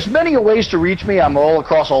 There's many ways to reach me. I'm all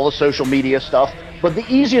across all the social media stuff. But the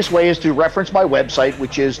easiest way is to reference my website,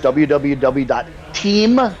 which is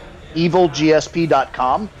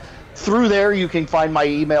www.teamevilgsp.com. Through there, you can find my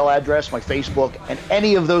email address, my Facebook, and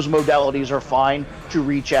any of those modalities are fine to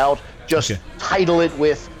reach out. Just title it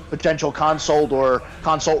with potential consult or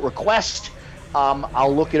consult request.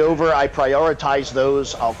 I'll look it over. I prioritize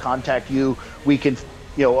those. I'll contact you. We can,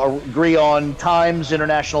 agree on times,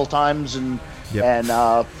 international times, and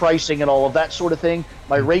pricing and all of that sort of thing.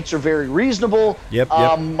 My rates are very reasonable.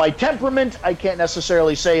 My temperament, I can't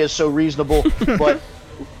necessarily say is so reasonable, but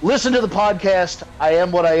listen to the podcast. I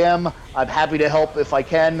am what I am. I'm happy to help if I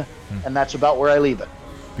can, and that's about where I leave it.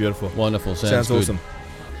 Beautiful. Wonderful. Sounds good. Awesome.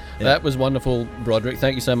 That was wonderful, Broderick.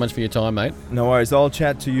 Thank you so much for your time, mate. No worries. I'll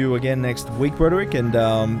chat to you again next week, Broderick, and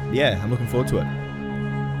I'm looking forward to it.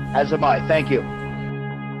 As am I. Thank you.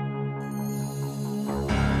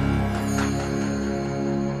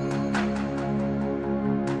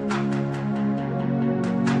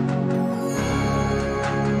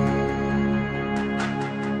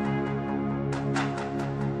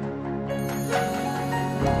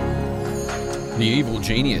 The Evil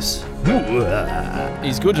Genius.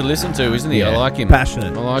 He's good to listen to, isn't he? Yeah, I like him.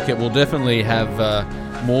 Passionate. I like it. We'll definitely have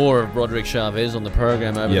more of Broderick Chavez on the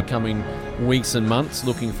program over the coming weeks and months.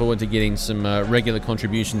 Looking forward to getting some regular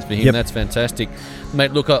contributions for him. That's fantastic.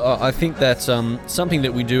 Mate, look, I think that's something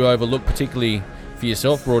that we do overlook, particularly for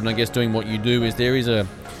yourself, Broad, and I guess doing what you do, is there is a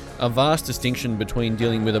vast distinction between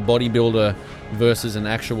dealing with a bodybuilder versus an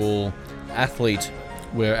actual athlete,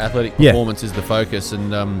 where athletic performance is the focus.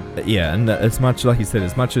 And and as much, like you said,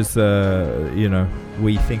 as much as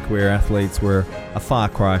we think we're athletes, we're a far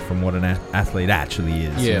cry from what an athlete actually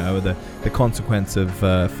is. The consequence of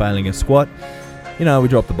failing a squat, we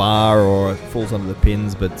drop the bar or it falls under the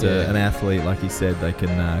pins, but an athlete, like you said, they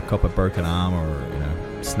can cop a broken arm or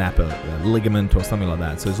snap a ligament or something like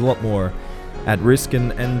that. So there's a lot more at risk,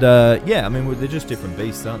 and they're just different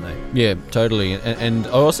beasts, aren't they? Yeah, totally. And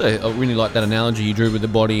I really like that analogy you drew with the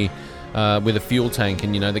body, with a fuel tank,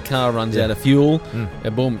 and the car runs out of fuel,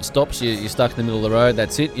 boom, it stops, you're stuck in the middle of the road,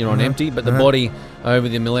 that's it, you're on empty. But the body over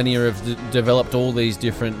the millennia have developed all these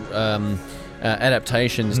different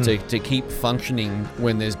adaptations to keep functioning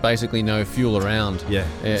when there's basically no fuel around.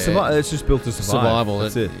 It's just built to survive. Survival.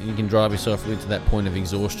 That's it. You can drive yourself to that point of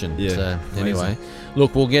exhaustion. Anyway, Amazing.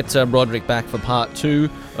 Look, we'll get Broderick back for part 2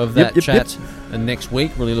 of that chat and next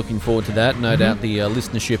week. Really looking forward to that. No doubt the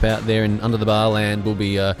listenership out there in Under the Bar land will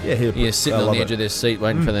be sitting on the edge of their seat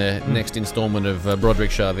waiting for the next installment of Broderick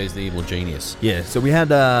Chavez, the Evil Genius. Yeah, so we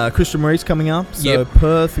had Christian Maurice coming up. So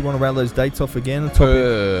Perth, you want to rattle those dates off again?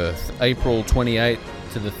 Perth, April 28th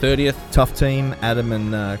to the 30th. Tough Team, Adam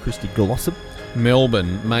and Christy Glossop.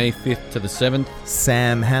 Melbourne, May 5th to the 7th.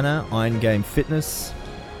 Sam Hanna, Iron Game Fitness.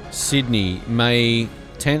 Sydney, May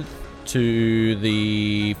 10th to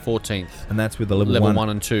the 14th. And that's with the level 1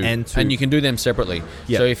 and 2. And you can do them separately.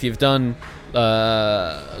 So if you've done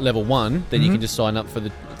level 1, then you can just sign up for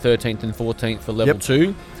the 13th and 14th for level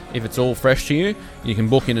 2. If it's all fresh to you, you can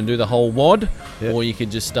book in and do the whole WOD, or you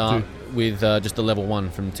could just start with just the level 1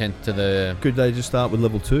 from 10th to the... Could they just start with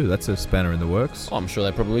level 2? That's a spanner in the works. I'm sure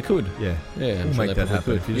they probably could. Yeah, I'm sure make that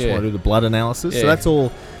happen. If you just want to do the blood analysis. So that's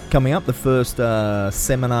all coming up. The first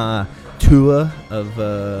seminar tour of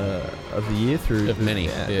the year through of many,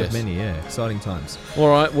 exciting times. All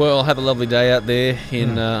right, well, have a lovely day out there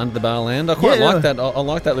in Under the Bar land. I quite like that. I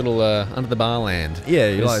like that little Under the Bar land. Yeah,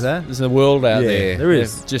 you like that? There's a world out there. There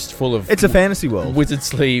is. It's just full of. It's a fantasy world. Wizard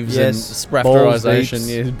sleeves and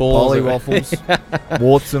sprafterization. Balls, waffles,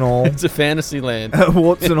 warts and all. It's a fantasy land.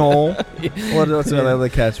 Warts and all. What's another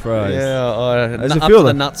catchphrase? Yeah, There's up to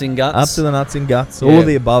the nuts and guts. Up to the nuts and guts. All of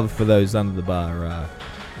the above for those Under the Bar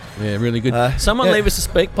Yeah, really good. Someone leave us a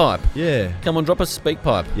speak pipe. Yeah. Come on, drop us a speak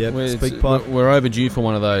pipe. Yep, speak pipe. We're overdue for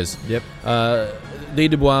one of those. Yep. D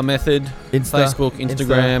Dubois Method, Facebook,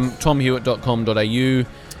 Instagram, tomhewitt.com.au,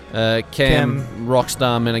 Cam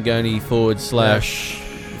Rockstar Menegoni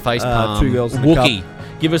 / facepalm. 2 girls in a Wookie.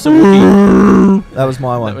 Give us a Wookie. That was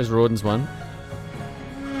my one. That was Rawdon's one.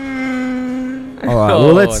 All right.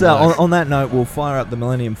 Well, let's on that note, we'll fire up the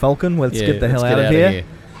Millennium Falcon. Let's get the hell out of here.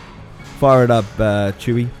 Fire it up,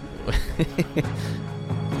 Chewie.